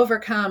going to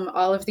overcome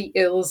all of the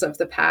ills of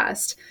the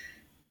past.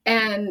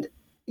 And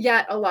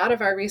yet a lot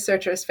of our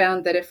researchers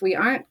found that if we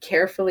aren't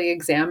carefully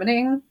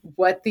examining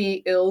what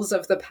the ills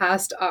of the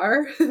past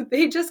are,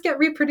 they just get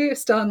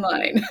reproduced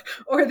online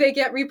or they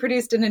get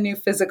reproduced in a new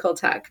physical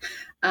tech,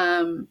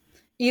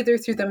 either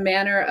through the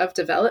manner of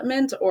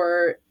development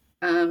or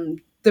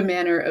the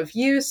manner of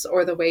use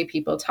or the way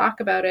people talk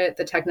about it,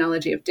 the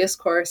technology of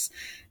discourse.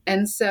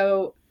 And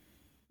so,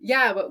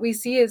 what we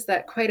see is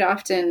that quite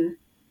often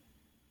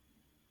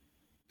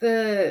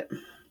the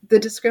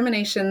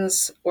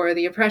discriminations or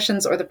the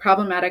oppressions or the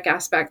problematic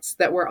aspects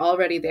that were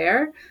already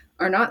there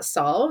are not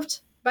solved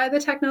by the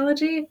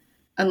technology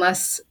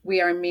unless we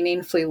are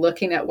meaningfully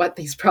looking at what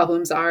these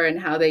problems are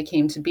and how they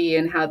came to be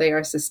and how they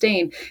are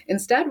sustained.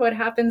 Instead, what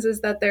happens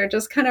is that they're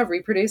just kind of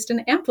reproduced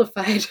and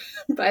amplified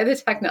by the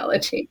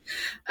technology.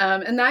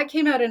 And that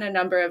came out in a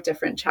number of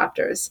different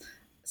chapters.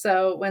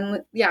 So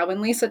when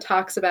Lisa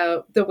talks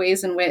about the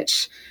ways in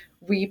which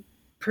we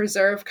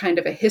preserve kind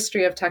of a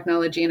history of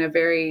technology in a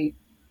very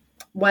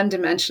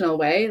one-dimensional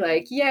way,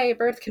 like, yay,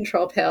 birth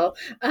control pill.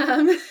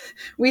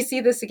 We see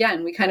this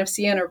again. We kind of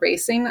see an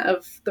erasing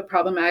of the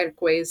problematic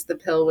ways the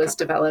pill was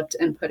developed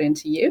and put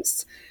into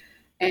use.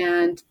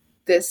 And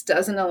this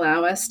doesn't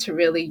allow us to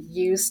really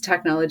use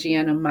technology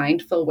in a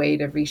mindful way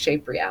to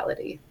reshape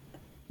reality.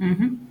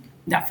 Mm-hmm.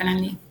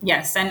 Definitely.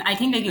 Yes. And I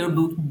think like your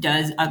book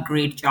does a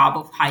great job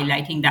of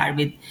highlighting that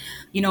with,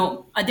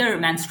 other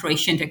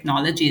menstruation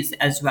technologies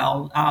as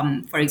well.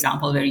 For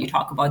example, where you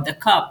talk about the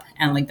cup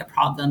and like the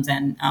problems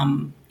and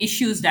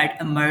issues that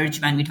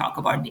emerge when we talk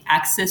about the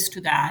access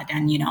to that.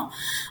 And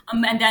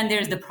then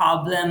there's the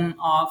problem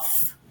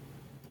of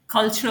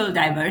cultural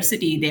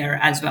diversity there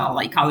as well,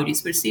 like how it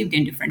is perceived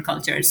in different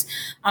cultures.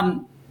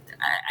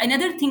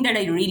 Another thing that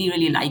I really,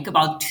 really like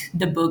about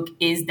the book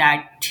is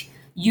that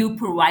you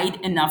provide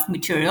enough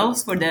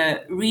materials for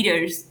the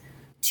readers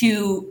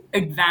to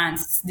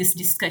advance this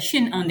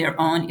discussion on their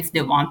own if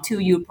they want to.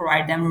 You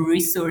provide them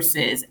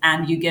resources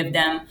and you give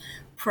them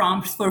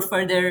prompts for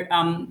further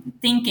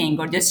thinking,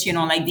 or just,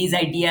 like these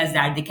ideas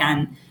that they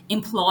can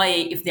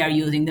employ if they are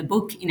using the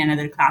book in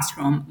another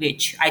classroom,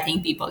 which I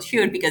think people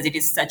should, because it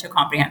is such a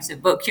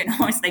comprehensive book.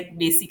 It's like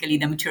basically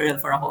the material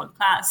for a whole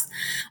class.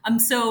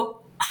 So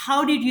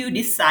how did you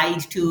decide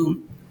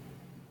to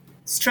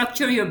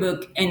structure your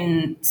book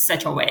in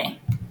such a way?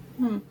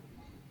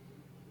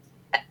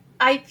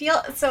 I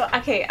feel so,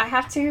 okay, I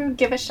have to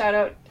give a shout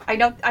out. I'm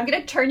going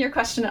to turn your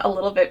question a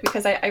little bit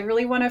because I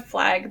really want to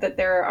flag that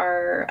there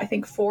are, I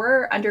think,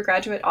 4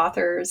 undergraduate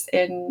authors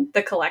in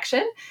the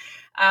collection,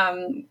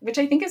 which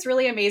I think is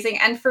really amazing.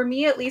 And for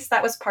me, at least,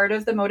 that was part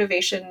of the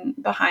motivation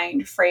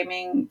behind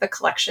framing the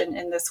collection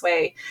in this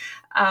way.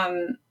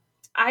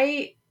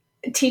 I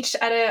teach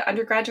at an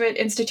undergraduate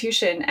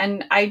institution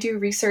and I do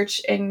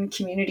research in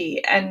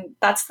community. And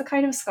that's the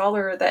kind of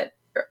scholarship,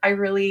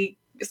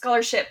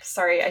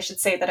 I should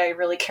say, that I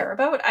really care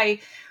about. I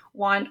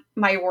want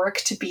my work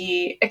to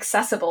be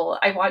accessible.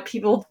 I want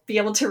people to be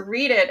able to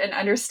read it and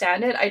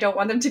understand it. I don't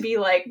want them to be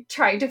like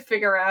trying to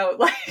figure out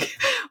like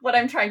what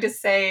I'm trying to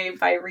say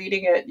by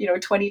reading it,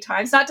 20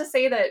 times. Not to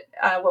say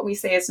that what we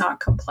say is not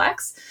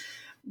complex,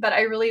 but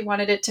I really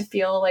wanted it to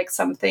feel like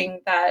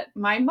something that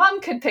my mom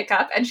could pick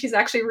up, and she's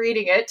actually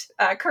reading it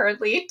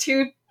currently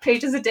 2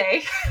 pages a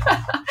day.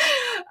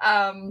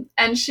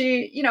 And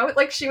she,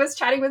 she was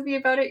chatting with me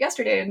about it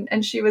yesterday,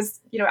 and she was,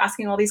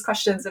 asking all these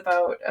questions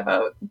about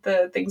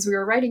the things we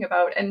were writing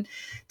about. And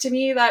to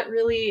me, that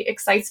really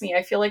excites me.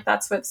 I feel like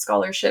that's what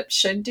scholarship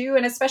should do,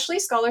 and especially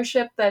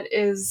scholarship that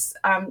is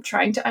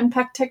trying to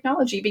unpack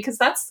technology, because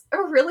that's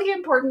a really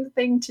important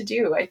thing to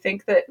do. I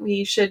think that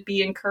we should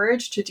be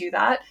encouraged to do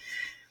that.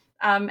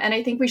 And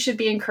I think we should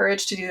be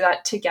encouraged to do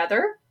that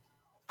together,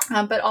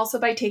 but also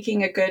by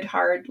taking a good,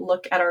 hard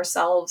look at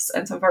ourselves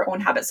and some of our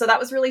own habits. So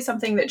that was really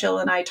something that Jill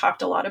and I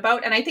talked a lot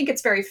about. And I think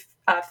it's very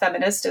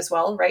feminist as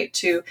well, right?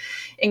 To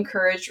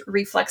encourage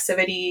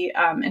reflexivity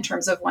in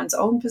terms of one's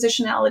own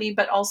positionality,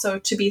 but also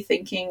to be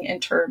thinking in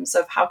terms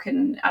of how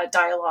can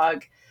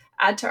dialogue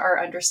add to our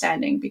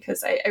understanding,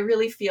 because I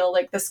really feel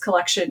like this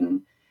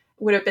collection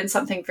would have been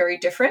something very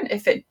different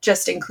if it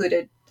just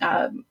included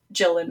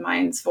Jill and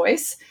mine's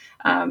voice.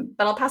 But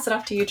I'll pass it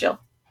off to you, Jill.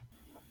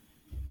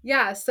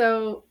 Yeah,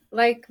 so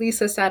like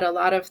Lisa said, a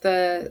lot of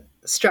the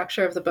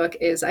structure of the book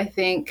is, I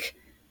think,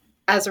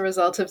 as a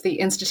result of the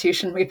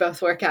institution we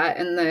both work at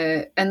and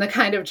the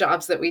kind of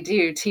jobs that we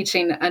do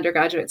teaching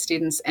undergraduate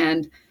students.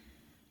 And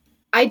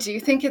I do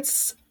think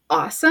it's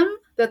awesome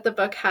that the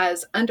book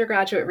has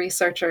undergraduate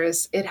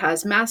researchers, it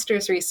has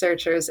master's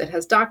researchers, it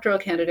has doctoral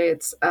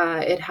candidates,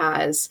 it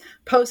has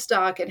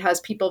postdoc, it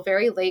has people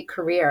very late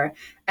career,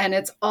 and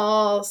it's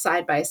all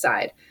side by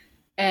side.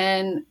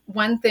 And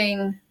one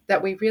thing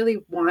that we really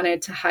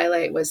wanted to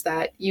highlight was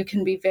that you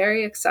can be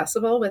very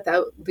accessible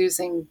without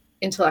losing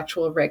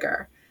intellectual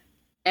rigor.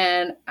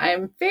 And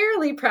I'm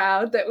fairly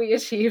proud that we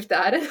achieved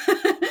that.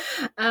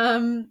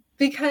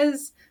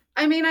 Because,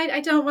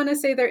 I don't want to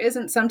say there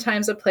isn't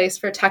sometimes a place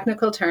for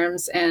technical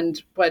terms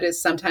and what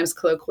is sometimes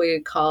colloquially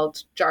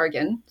called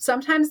jargon.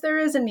 Sometimes there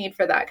is a need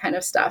for that kind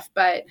of stuff.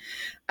 But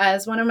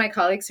as one of my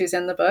colleagues who's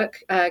in the book,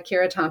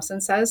 Kira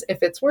Thompson, says, if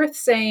it's worth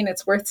saying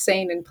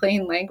in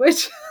plain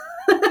language.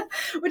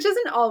 Which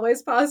isn't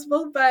always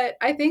possible, but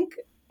I think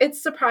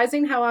it's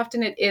surprising how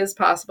often it is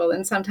possible.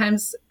 And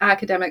sometimes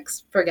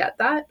academics forget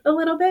that a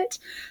little bit.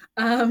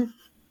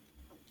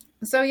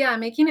 So yeah,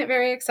 making it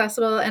very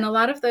accessible. And a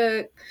lot of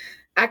the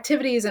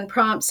activities and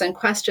prompts and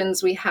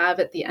questions we have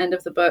at the end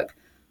of the book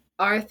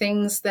are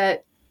things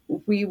that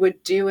we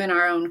would do in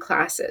our own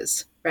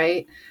classes,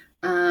 right?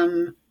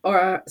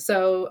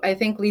 So I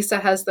think Lisa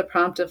has the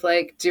prompt of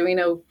like doing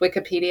a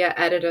Wikipedia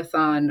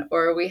edit-a-thon,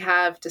 or we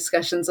have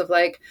discussions of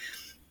like,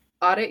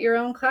 audit your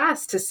own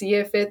class to see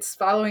if it's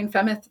following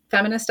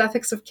feminist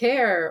ethics of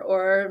care,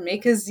 or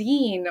make a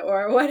zine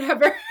or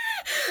whatever.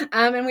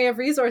 And we have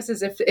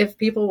resources if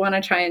people want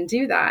to try and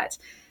do that.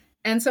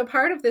 And so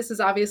part of this is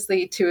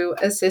obviously to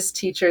assist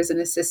teachers and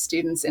assist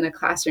students in a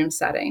classroom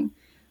setting.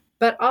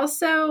 But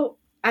also,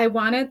 I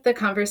wanted the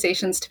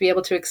conversations to be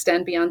able to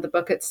extend beyond the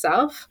book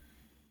itself,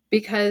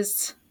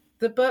 because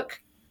the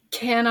book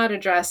cannot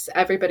address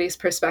everybody's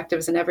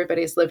perspectives and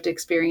everybody's lived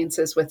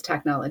experiences with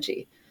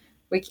technology.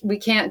 We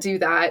can't do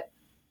that.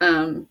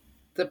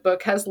 The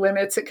book has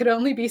limits. It could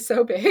only be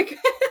so big.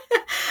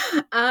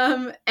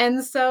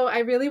 And so I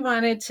really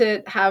wanted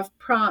to have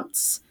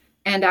prompts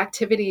and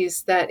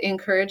activities that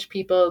encourage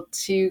people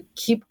to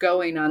keep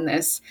going on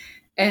this.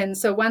 And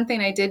so one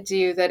thing I did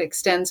do that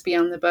extends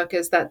beyond the book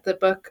is that the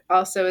book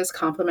also is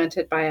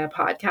complemented by a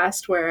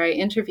podcast where I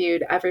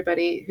interviewed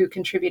everybody who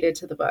contributed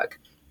to the book.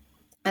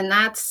 And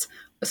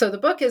so the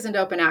book isn't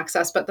open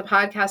access, but the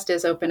podcast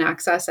is open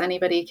access.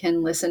 Anybody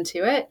can listen to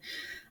it.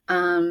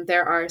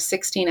 There are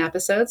 16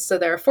 episodes, so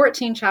there are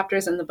 14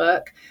 chapters in the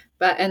book.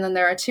 And then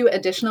there are 2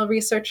 additional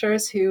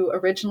researchers who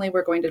originally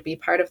were going to be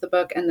part of the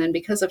book. And then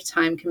because of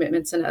time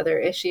commitments and other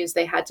issues,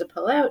 they had to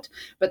pull out,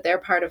 but they're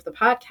part of the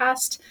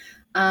podcast.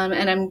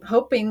 And I'm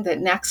hoping that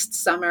next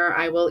summer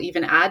I will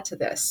even add to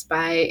this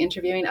by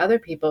interviewing other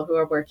people who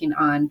are working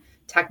on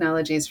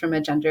technologies from a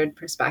gendered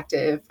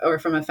perspective or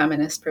from a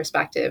feminist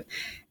perspective.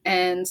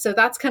 And so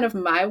that's kind of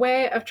my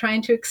way of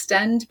trying to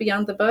extend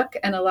beyond the book.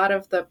 And a lot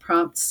of the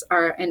prompts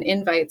and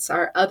invites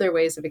are other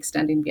ways of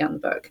extending beyond the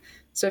book.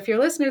 So if your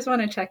listeners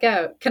want to check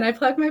out, can I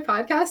plug my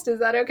podcast? Is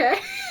that okay?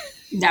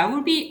 That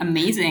would be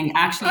amazing.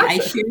 Actually, awesome. I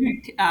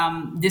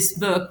shared this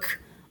book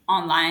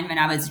online when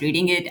I was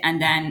reading it.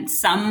 And then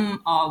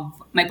some of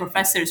my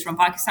professors from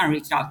Pakistan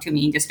reached out to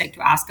me just like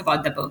to ask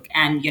about the book.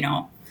 And,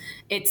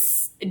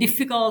 it's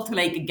difficult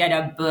to get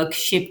a book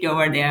shipped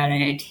over there,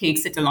 and it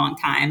takes such a long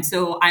time.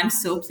 So I'm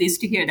so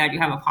pleased to hear that you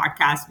have a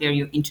podcast where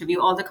you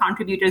interview all the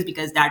contributors,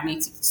 because that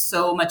makes it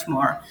so much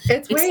more.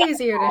 It's way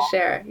easier to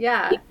share.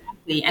 Yeah.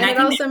 Exactly. And it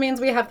also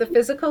means we have the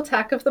physical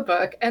tech of the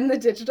book and the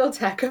digital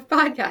tech of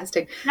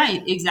podcasting.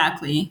 Right.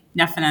 Exactly.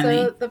 Definitely.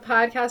 So the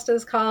podcast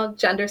is called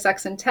Gender,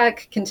 Sex, and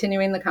Tech,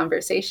 Continuing the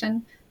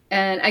Conversation.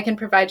 And I can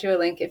provide you a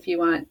link if you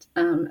want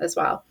as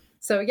well.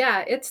 So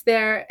yeah, it's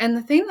there. And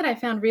the thing that I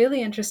found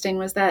really interesting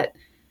was that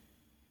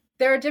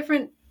there are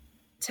different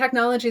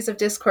technologies of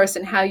discourse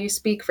in how you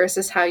speak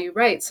versus how you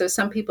write. So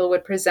some people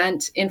would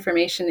present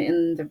information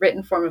in the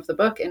written form of the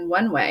book in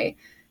one way.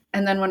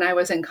 And then when I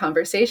was in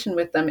conversation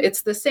with them,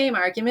 it's the same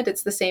argument,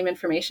 it's the same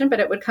information,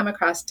 but it would come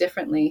across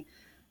differently.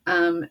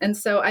 And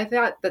so I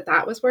thought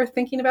that was worth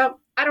thinking about.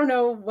 I don't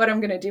know what I'm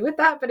going to do with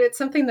that, but it's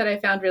something that I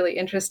found really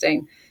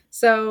interesting.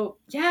 So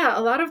yeah,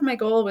 a lot of my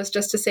goal was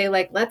just to say,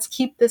 let's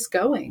keep this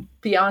going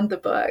beyond the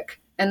book.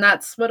 And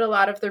that's what a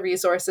lot of the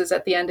resources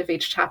at the end of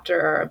each chapter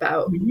are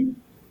about. Mm-hmm.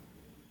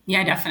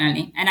 Yeah,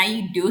 definitely. And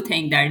I do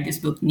think that this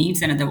book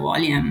needs another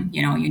volume.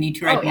 You need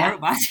to write more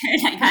about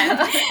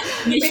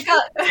it. We've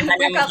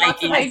got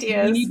lots of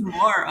ideas. We need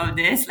more of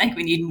this.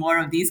 We need more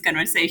of these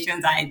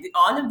conversations.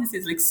 All of this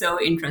is so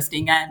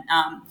interesting and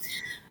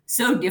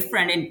so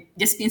different. It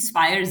just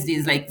inspires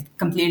these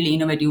completely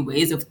innovative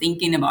ways of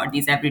thinking about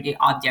these everyday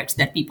objects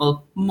that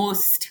people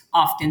most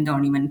often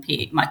don't even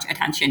pay much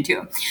attention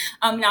to.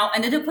 Now,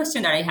 another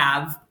question that I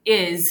have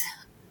is,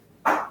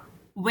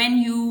 when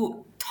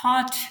you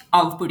thought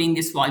of putting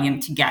this volume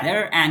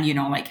together and,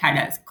 had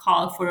a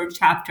call for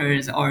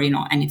chapters or,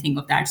 anything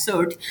of that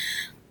sort,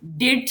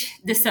 did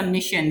the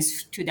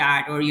submissions to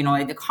that or,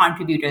 the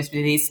contributors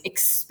to this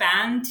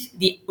expand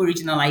the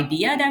original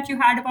idea that you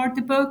had about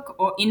the book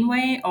or in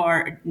way,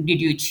 or did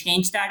you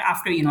change that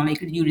after,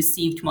 you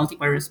received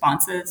multiple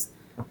responses?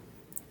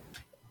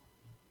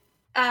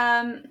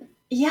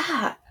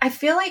 Yeah, I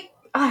feel like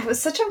it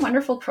was such a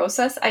wonderful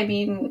process. I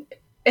mean,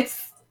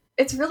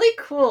 it's really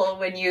cool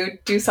when you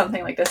do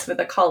something like this with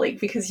a colleague,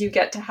 because you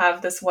get to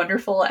have this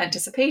wonderful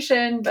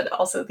anticipation, but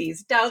also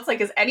these doubts,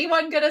 is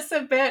anyone going to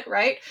submit,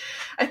 right?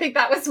 I think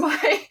that was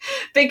my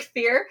big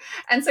fear.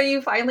 And so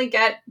you finally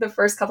get the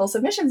first couple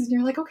submissions and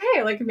you're like,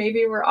 okay,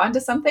 maybe we're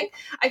onto something.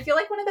 I feel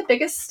like one of the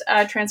biggest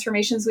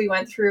transformations we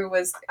went through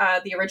was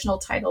the original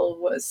title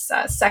was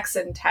Sex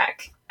and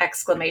Tech, ! The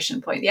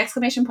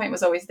exclamation point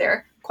was always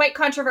there. Quite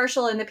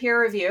controversial in the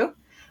peer review.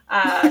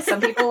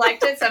 Some people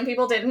liked it, some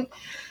people didn't.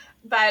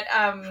 But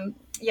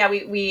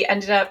we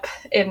ended up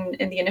in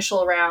the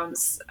initial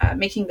rounds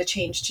making the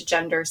change to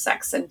gender,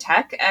 sex, and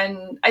tech.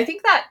 And I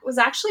think that was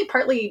actually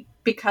partly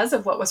because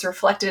of what was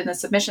reflected in the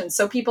submission.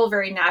 So people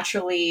very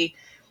naturally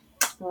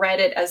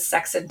read it as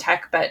sex and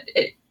tech, but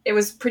it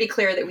was pretty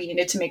clear that we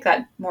needed to make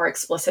that more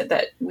explicit,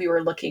 that we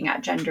were looking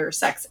at gender,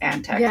 sex,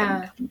 and tech.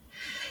 Yeah.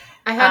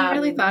 I hadn't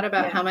really thought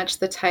about how much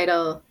the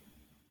title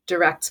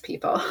directs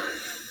people.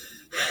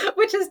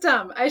 Which is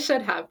dumb. I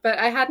should have, but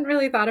I hadn't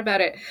really thought about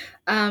it.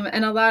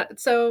 And a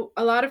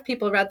lot of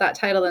people read that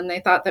title and they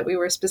thought that we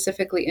were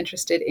specifically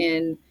interested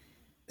in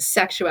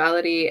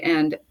sexuality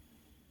and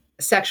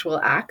sexual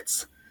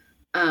acts,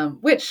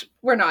 which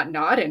we're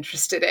not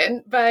interested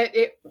in, but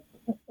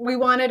we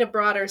wanted a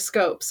broader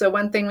scope. So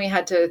one thing we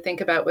had to think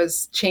about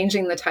was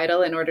changing the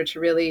title in order to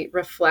really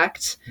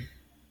reflect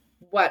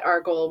what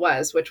our goal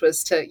was, which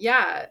was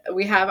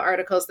we have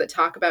articles that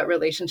talk about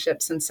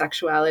relationships and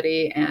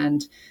sexuality,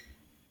 and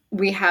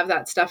we have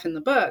that stuff in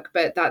the book,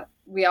 but that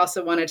we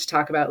also wanted to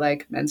talk about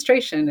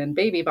menstruation and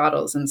baby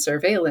bottles and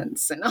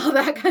surveillance and all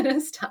that kind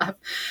of stuff.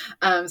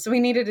 So we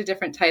needed a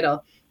different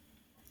title.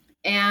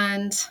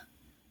 And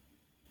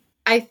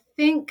I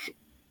think,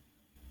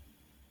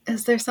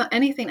 is there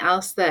anything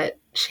else that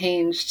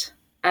changed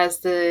as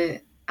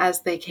the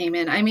as they came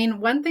in. I mean,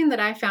 one thing that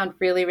I found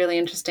really, really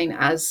interesting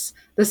as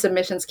the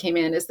submissions came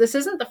in is this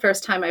isn't the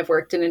first time I've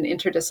worked in an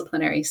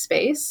interdisciplinary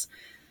space,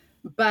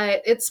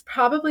 but it's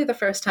probably the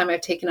first time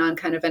I've taken on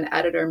kind of an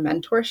editor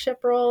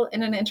mentorship role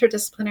in an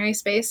interdisciplinary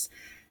space.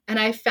 And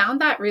I found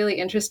that really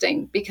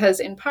interesting because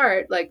in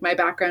part, like my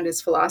background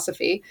is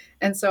philosophy.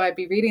 And so I'd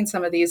be reading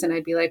some of these and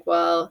I'd be like,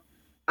 well,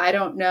 I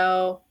don't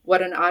know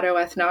what an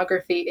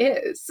autoethnography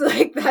is.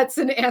 Like that's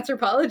an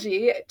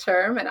anthropology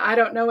term and I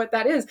don't know what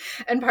that is.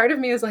 And part of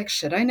me is like,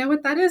 should I know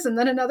what that is? And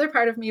then another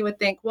part of me would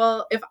think,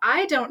 well, if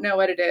I don't know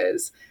what it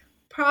is,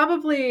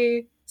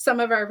 probably some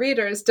of our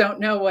readers don't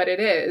know what it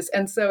is.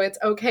 And so it's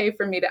okay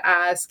for me to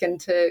ask and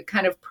to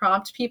kind of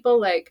prompt people.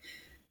 Like,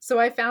 so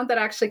I found that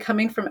actually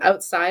coming from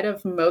outside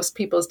of most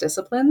people's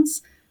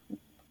disciplines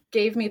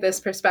gave me this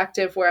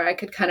perspective where I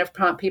could kind of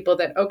prompt people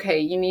that, okay,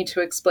 you need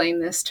to explain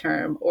this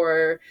term,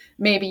 or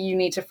maybe you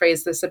need to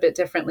phrase this a bit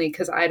differently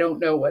because I don't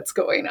know what's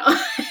going on.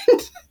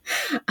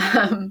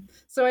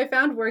 So I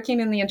found working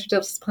in the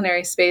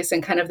interdisciplinary space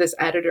and kind of this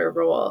editor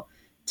role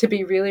to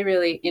be really,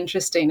 really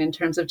interesting in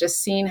terms of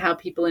just seeing how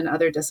people in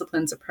other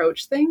disciplines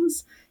approach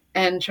things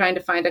and trying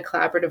to find a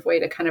collaborative way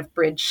to kind of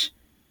bridge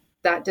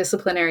that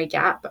disciplinary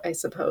gap, I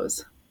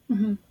suppose.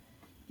 Mm-hmm.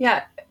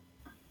 Yeah.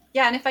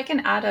 Yeah. And if I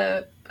can add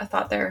a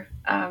thought there,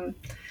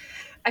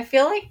 I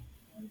feel like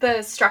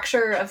the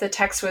structure of the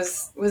text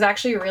was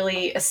actually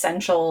really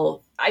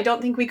essential. I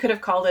don't think we could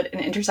have called it an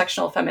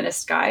intersectional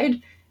feminist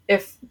guide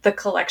if the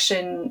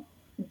collection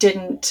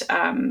didn't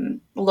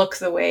look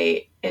the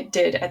way it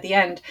did at the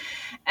end.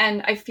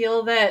 And I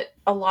feel that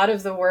a lot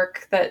of the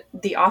work that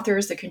the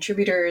authors, the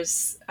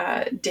contributors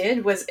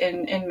did was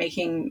in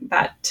making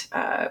that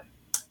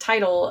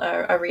title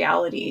a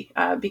reality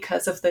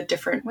because of the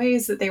different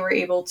ways that they were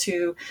able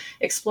to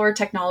explore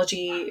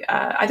technology,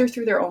 either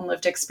through their own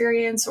lived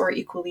experience or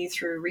equally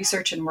through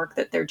research and work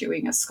that they're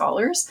doing as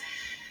scholars.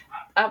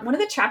 One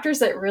of the chapters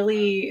that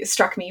really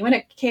struck me when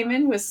it came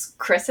in was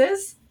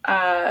Chris's.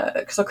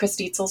 So Chris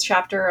Dietzel's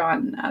chapter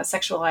on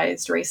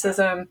sexualized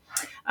racism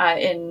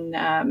in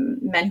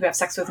men who have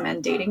sex with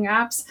men dating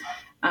apps.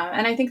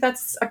 And I think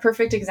that's a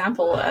perfect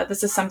example.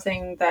 This is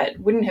something that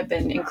wouldn't have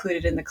been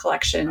included in the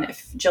collection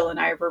if Jill and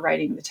I were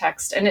writing the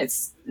text. And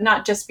it's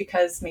not just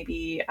because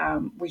maybe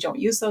we don't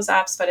use those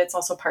apps, but it's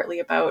also partly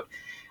about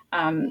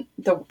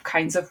the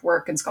kinds of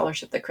work and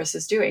scholarship that Chris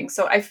is doing.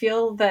 So I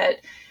feel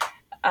that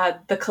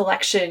the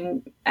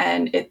collection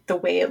and the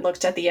way it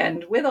looked at the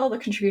end with all the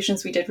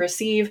contributions we did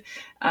receive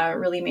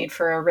really made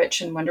for a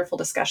rich and wonderful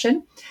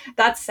discussion.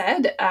 That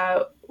said,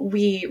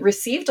 we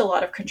received a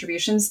lot of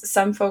contributions.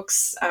 Some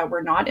folks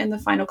were not in the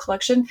final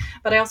collection,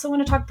 but I also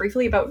want to talk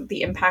briefly about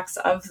the impacts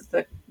of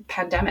the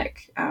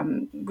pandemic,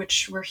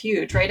 which were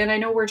huge, right? And I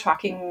know we're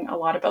talking a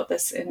lot about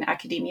this in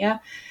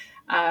academia.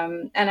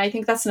 And I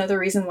think that's another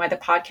reason why the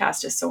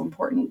podcast is so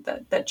important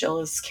that Jill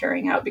is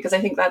carrying out, because I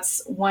think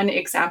that's one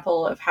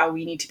example of how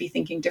we need to be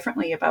thinking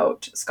differently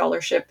about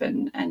scholarship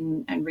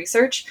and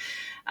research,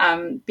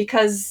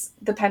 because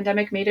the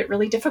pandemic made it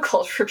really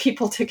difficult for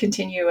people to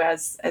continue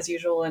as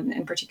usual and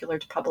in particular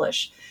to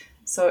publish.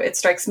 So it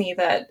strikes me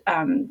that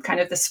kind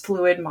of this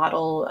fluid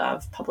model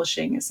of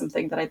publishing is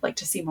something that I'd like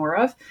to see more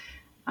of.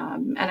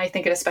 And I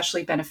think it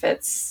especially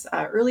benefits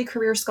early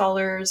career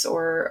scholars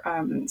or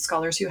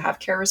scholars who have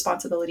care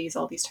responsibilities,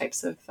 all these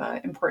types of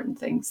important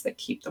things that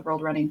keep the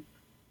world running.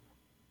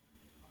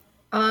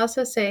 I'll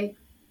also say,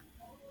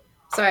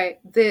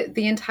 the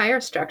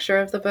entire structure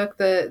of the book,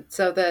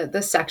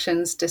 the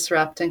sections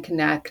disrupt and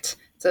connect.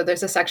 So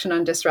there's a section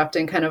on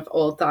disrupting kind of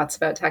old thoughts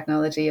about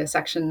technology, a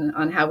section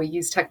on how we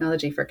use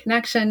technology for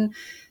connection,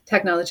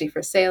 technology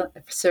for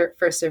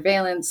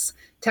surveillance,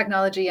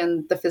 technology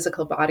and the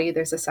physical body.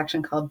 There's a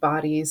section called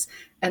bodies,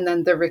 and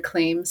then the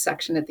reclaim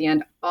section at the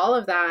end. All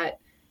of that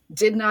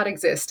did not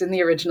exist in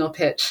the original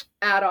pitch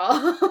at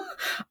all.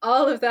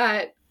 All of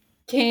that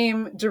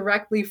came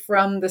directly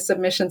from the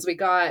submissions we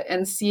got,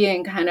 and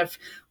seeing kind of,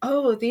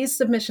 oh, these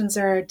submissions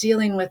are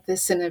dealing with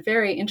this in a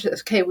very interesting,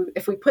 okay,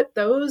 if we put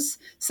those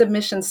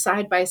submissions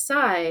side by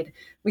side,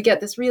 we get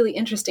this really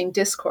interesting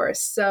discourse.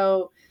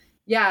 So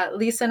yeah,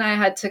 Lisa and I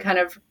had to kind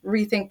of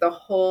rethink the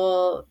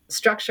whole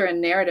structure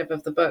and narrative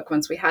of the book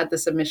once we had the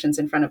submissions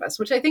in front of us,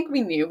 which I think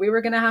we knew we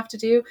were going to have to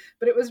do,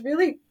 but it was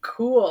really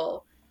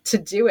cool to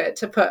do it,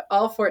 to put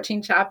all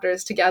 14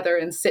 chapters together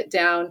and sit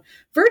down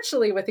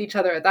virtually with each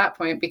other at that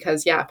point,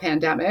 because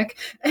pandemic,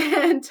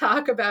 and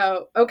talk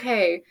about,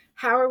 okay,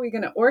 how are we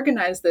going to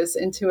organize this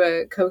into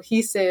a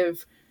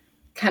cohesive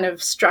kind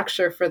of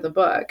structure for the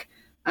book?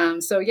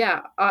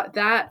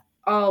 That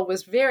all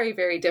was very,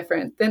 very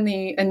different than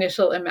the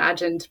initial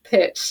imagined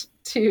pitch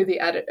to the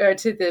editor,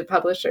 to the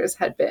publishers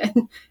had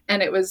been.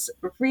 And it was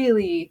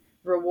really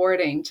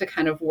rewarding to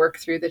kind of work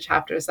through the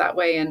chapters that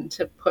way and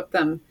to put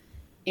them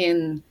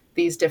in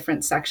these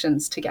different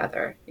sections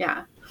together.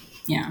 Yeah.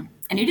 Yeah.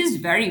 And it is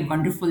very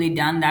wonderfully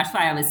done. That's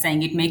why I was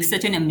saying it makes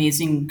such an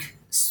amazing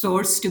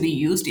source to be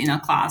used in a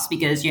class,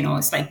 because,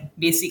 it's like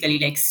basically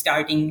like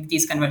starting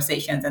these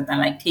conversations and then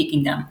like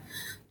taking them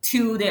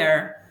to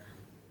their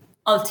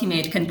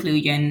ultimate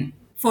conclusion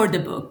for the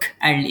book,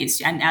 at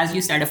least. And as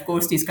you said, of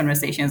course, these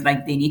conversations,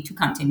 like, they need to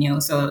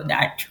continue. So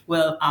that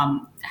will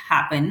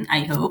happen, I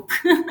hope.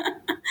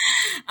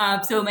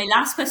 So my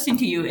last question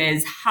to you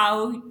is,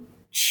 how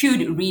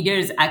should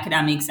readers,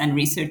 academics, and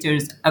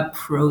researchers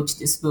approach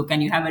this book?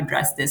 And you have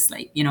addressed this,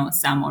 like,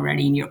 some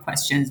already in your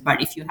questions,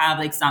 but if you have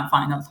like some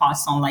final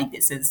thoughts on, like,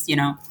 this is,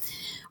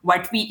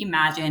 what we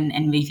imagine,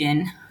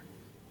 envision.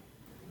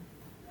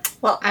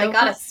 Well, I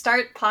gotta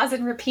start, pause,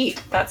 and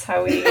repeat. That's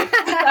how we.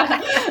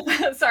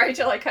 Sorry,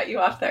 Jill, I cut you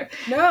off there.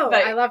 No,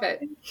 but I love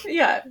it.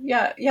 Yeah.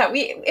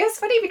 It was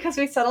funny because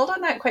we settled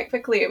on that quite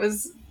quickly. It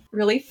was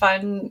really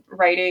fun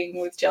writing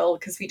with Jill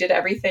because we did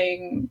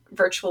everything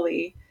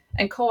virtually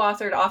and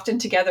co-authored often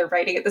together,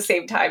 writing at the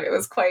same time. It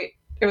was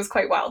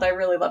quite wild. I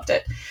really loved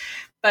it.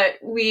 But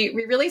we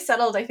really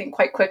settled, I think,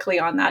 quite quickly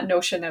on that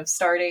notion of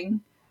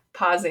starting,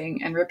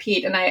 pausing, and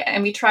repeat.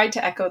 And we tried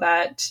to echo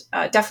that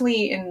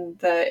definitely in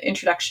the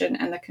introduction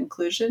and the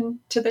conclusion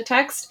to the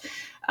text.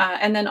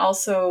 And then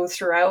also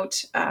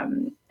throughout.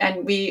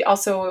 And we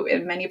also,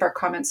 in many of our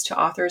comments to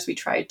authors, we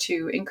tried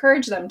to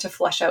encourage them to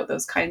flesh out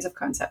those kinds of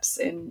concepts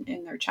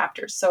in their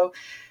chapters. So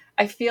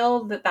I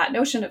feel that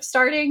notion of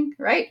starting,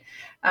 right,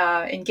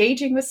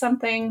 engaging with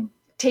something,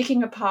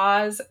 taking a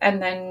pause,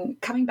 and then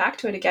coming back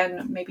to it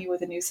again, maybe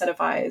with a new set of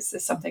eyes,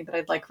 is something that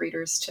I'd like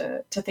readers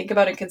to think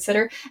about and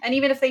consider. And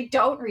even if they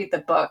don't read the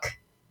book,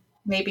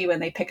 maybe when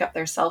they pick up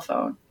their cell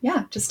phone,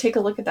 just take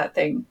a look at that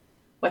thing.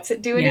 What's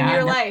it doing in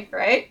your life,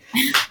 right?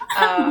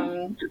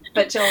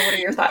 But Jill, what are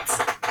your thoughts?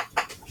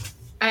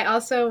 I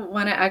also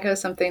want to echo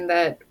something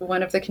that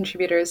one of the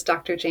contributors,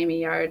 Dr.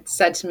 Jamie Yard,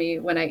 said to me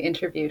when I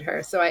interviewed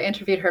her. So I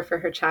interviewed her for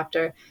her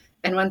chapter.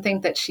 And one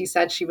thing that she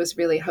said she was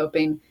really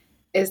hoping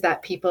is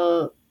that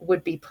people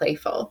would be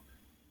playful.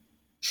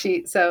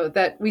 So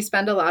that we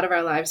spend a lot of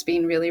our lives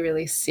being really,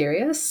 really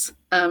serious,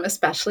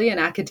 especially in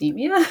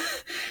academia,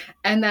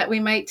 and that we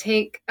might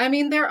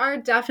there are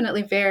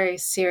definitely very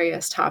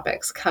serious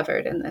topics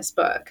covered in this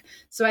book.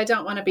 So I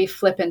don't want to be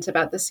flippant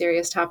about the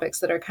serious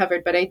topics that are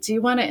covered, but I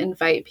do want to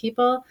invite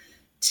people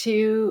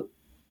to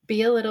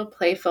be a little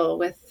playful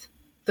with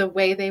the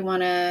way they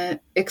want to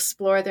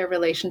explore their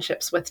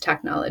relationships with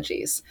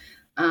technologies,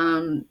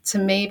 to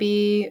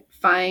maybe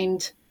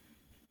find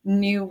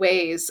new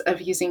ways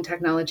of using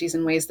technologies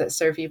in ways that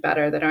serve you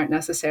better, that aren't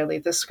necessarily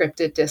the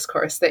scripted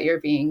discourse that you're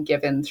being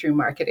given through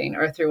marketing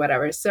or through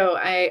whatever. So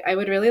I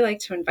would really like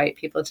to invite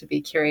people to be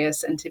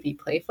curious and to be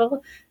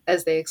playful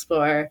as they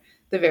explore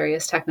the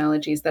various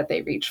technologies that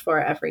they reach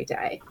for every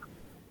day.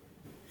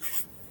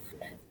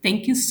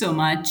 Thank you so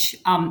much.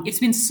 It's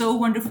been so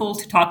wonderful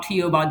to talk to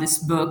you about this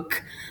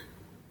book.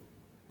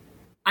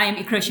 I am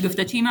Ikra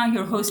Gupta-Chima,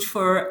 your host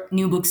for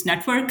New Books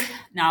Network.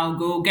 Now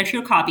go get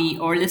your copy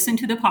or listen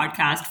to the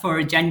podcast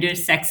for Gender,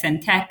 Sex,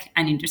 and Tech,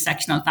 an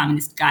Intersectional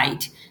Feminist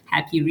Guide.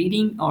 Happy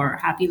reading or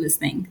happy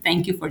listening.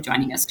 Thank you for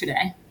joining us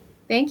today.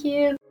 Thank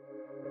you.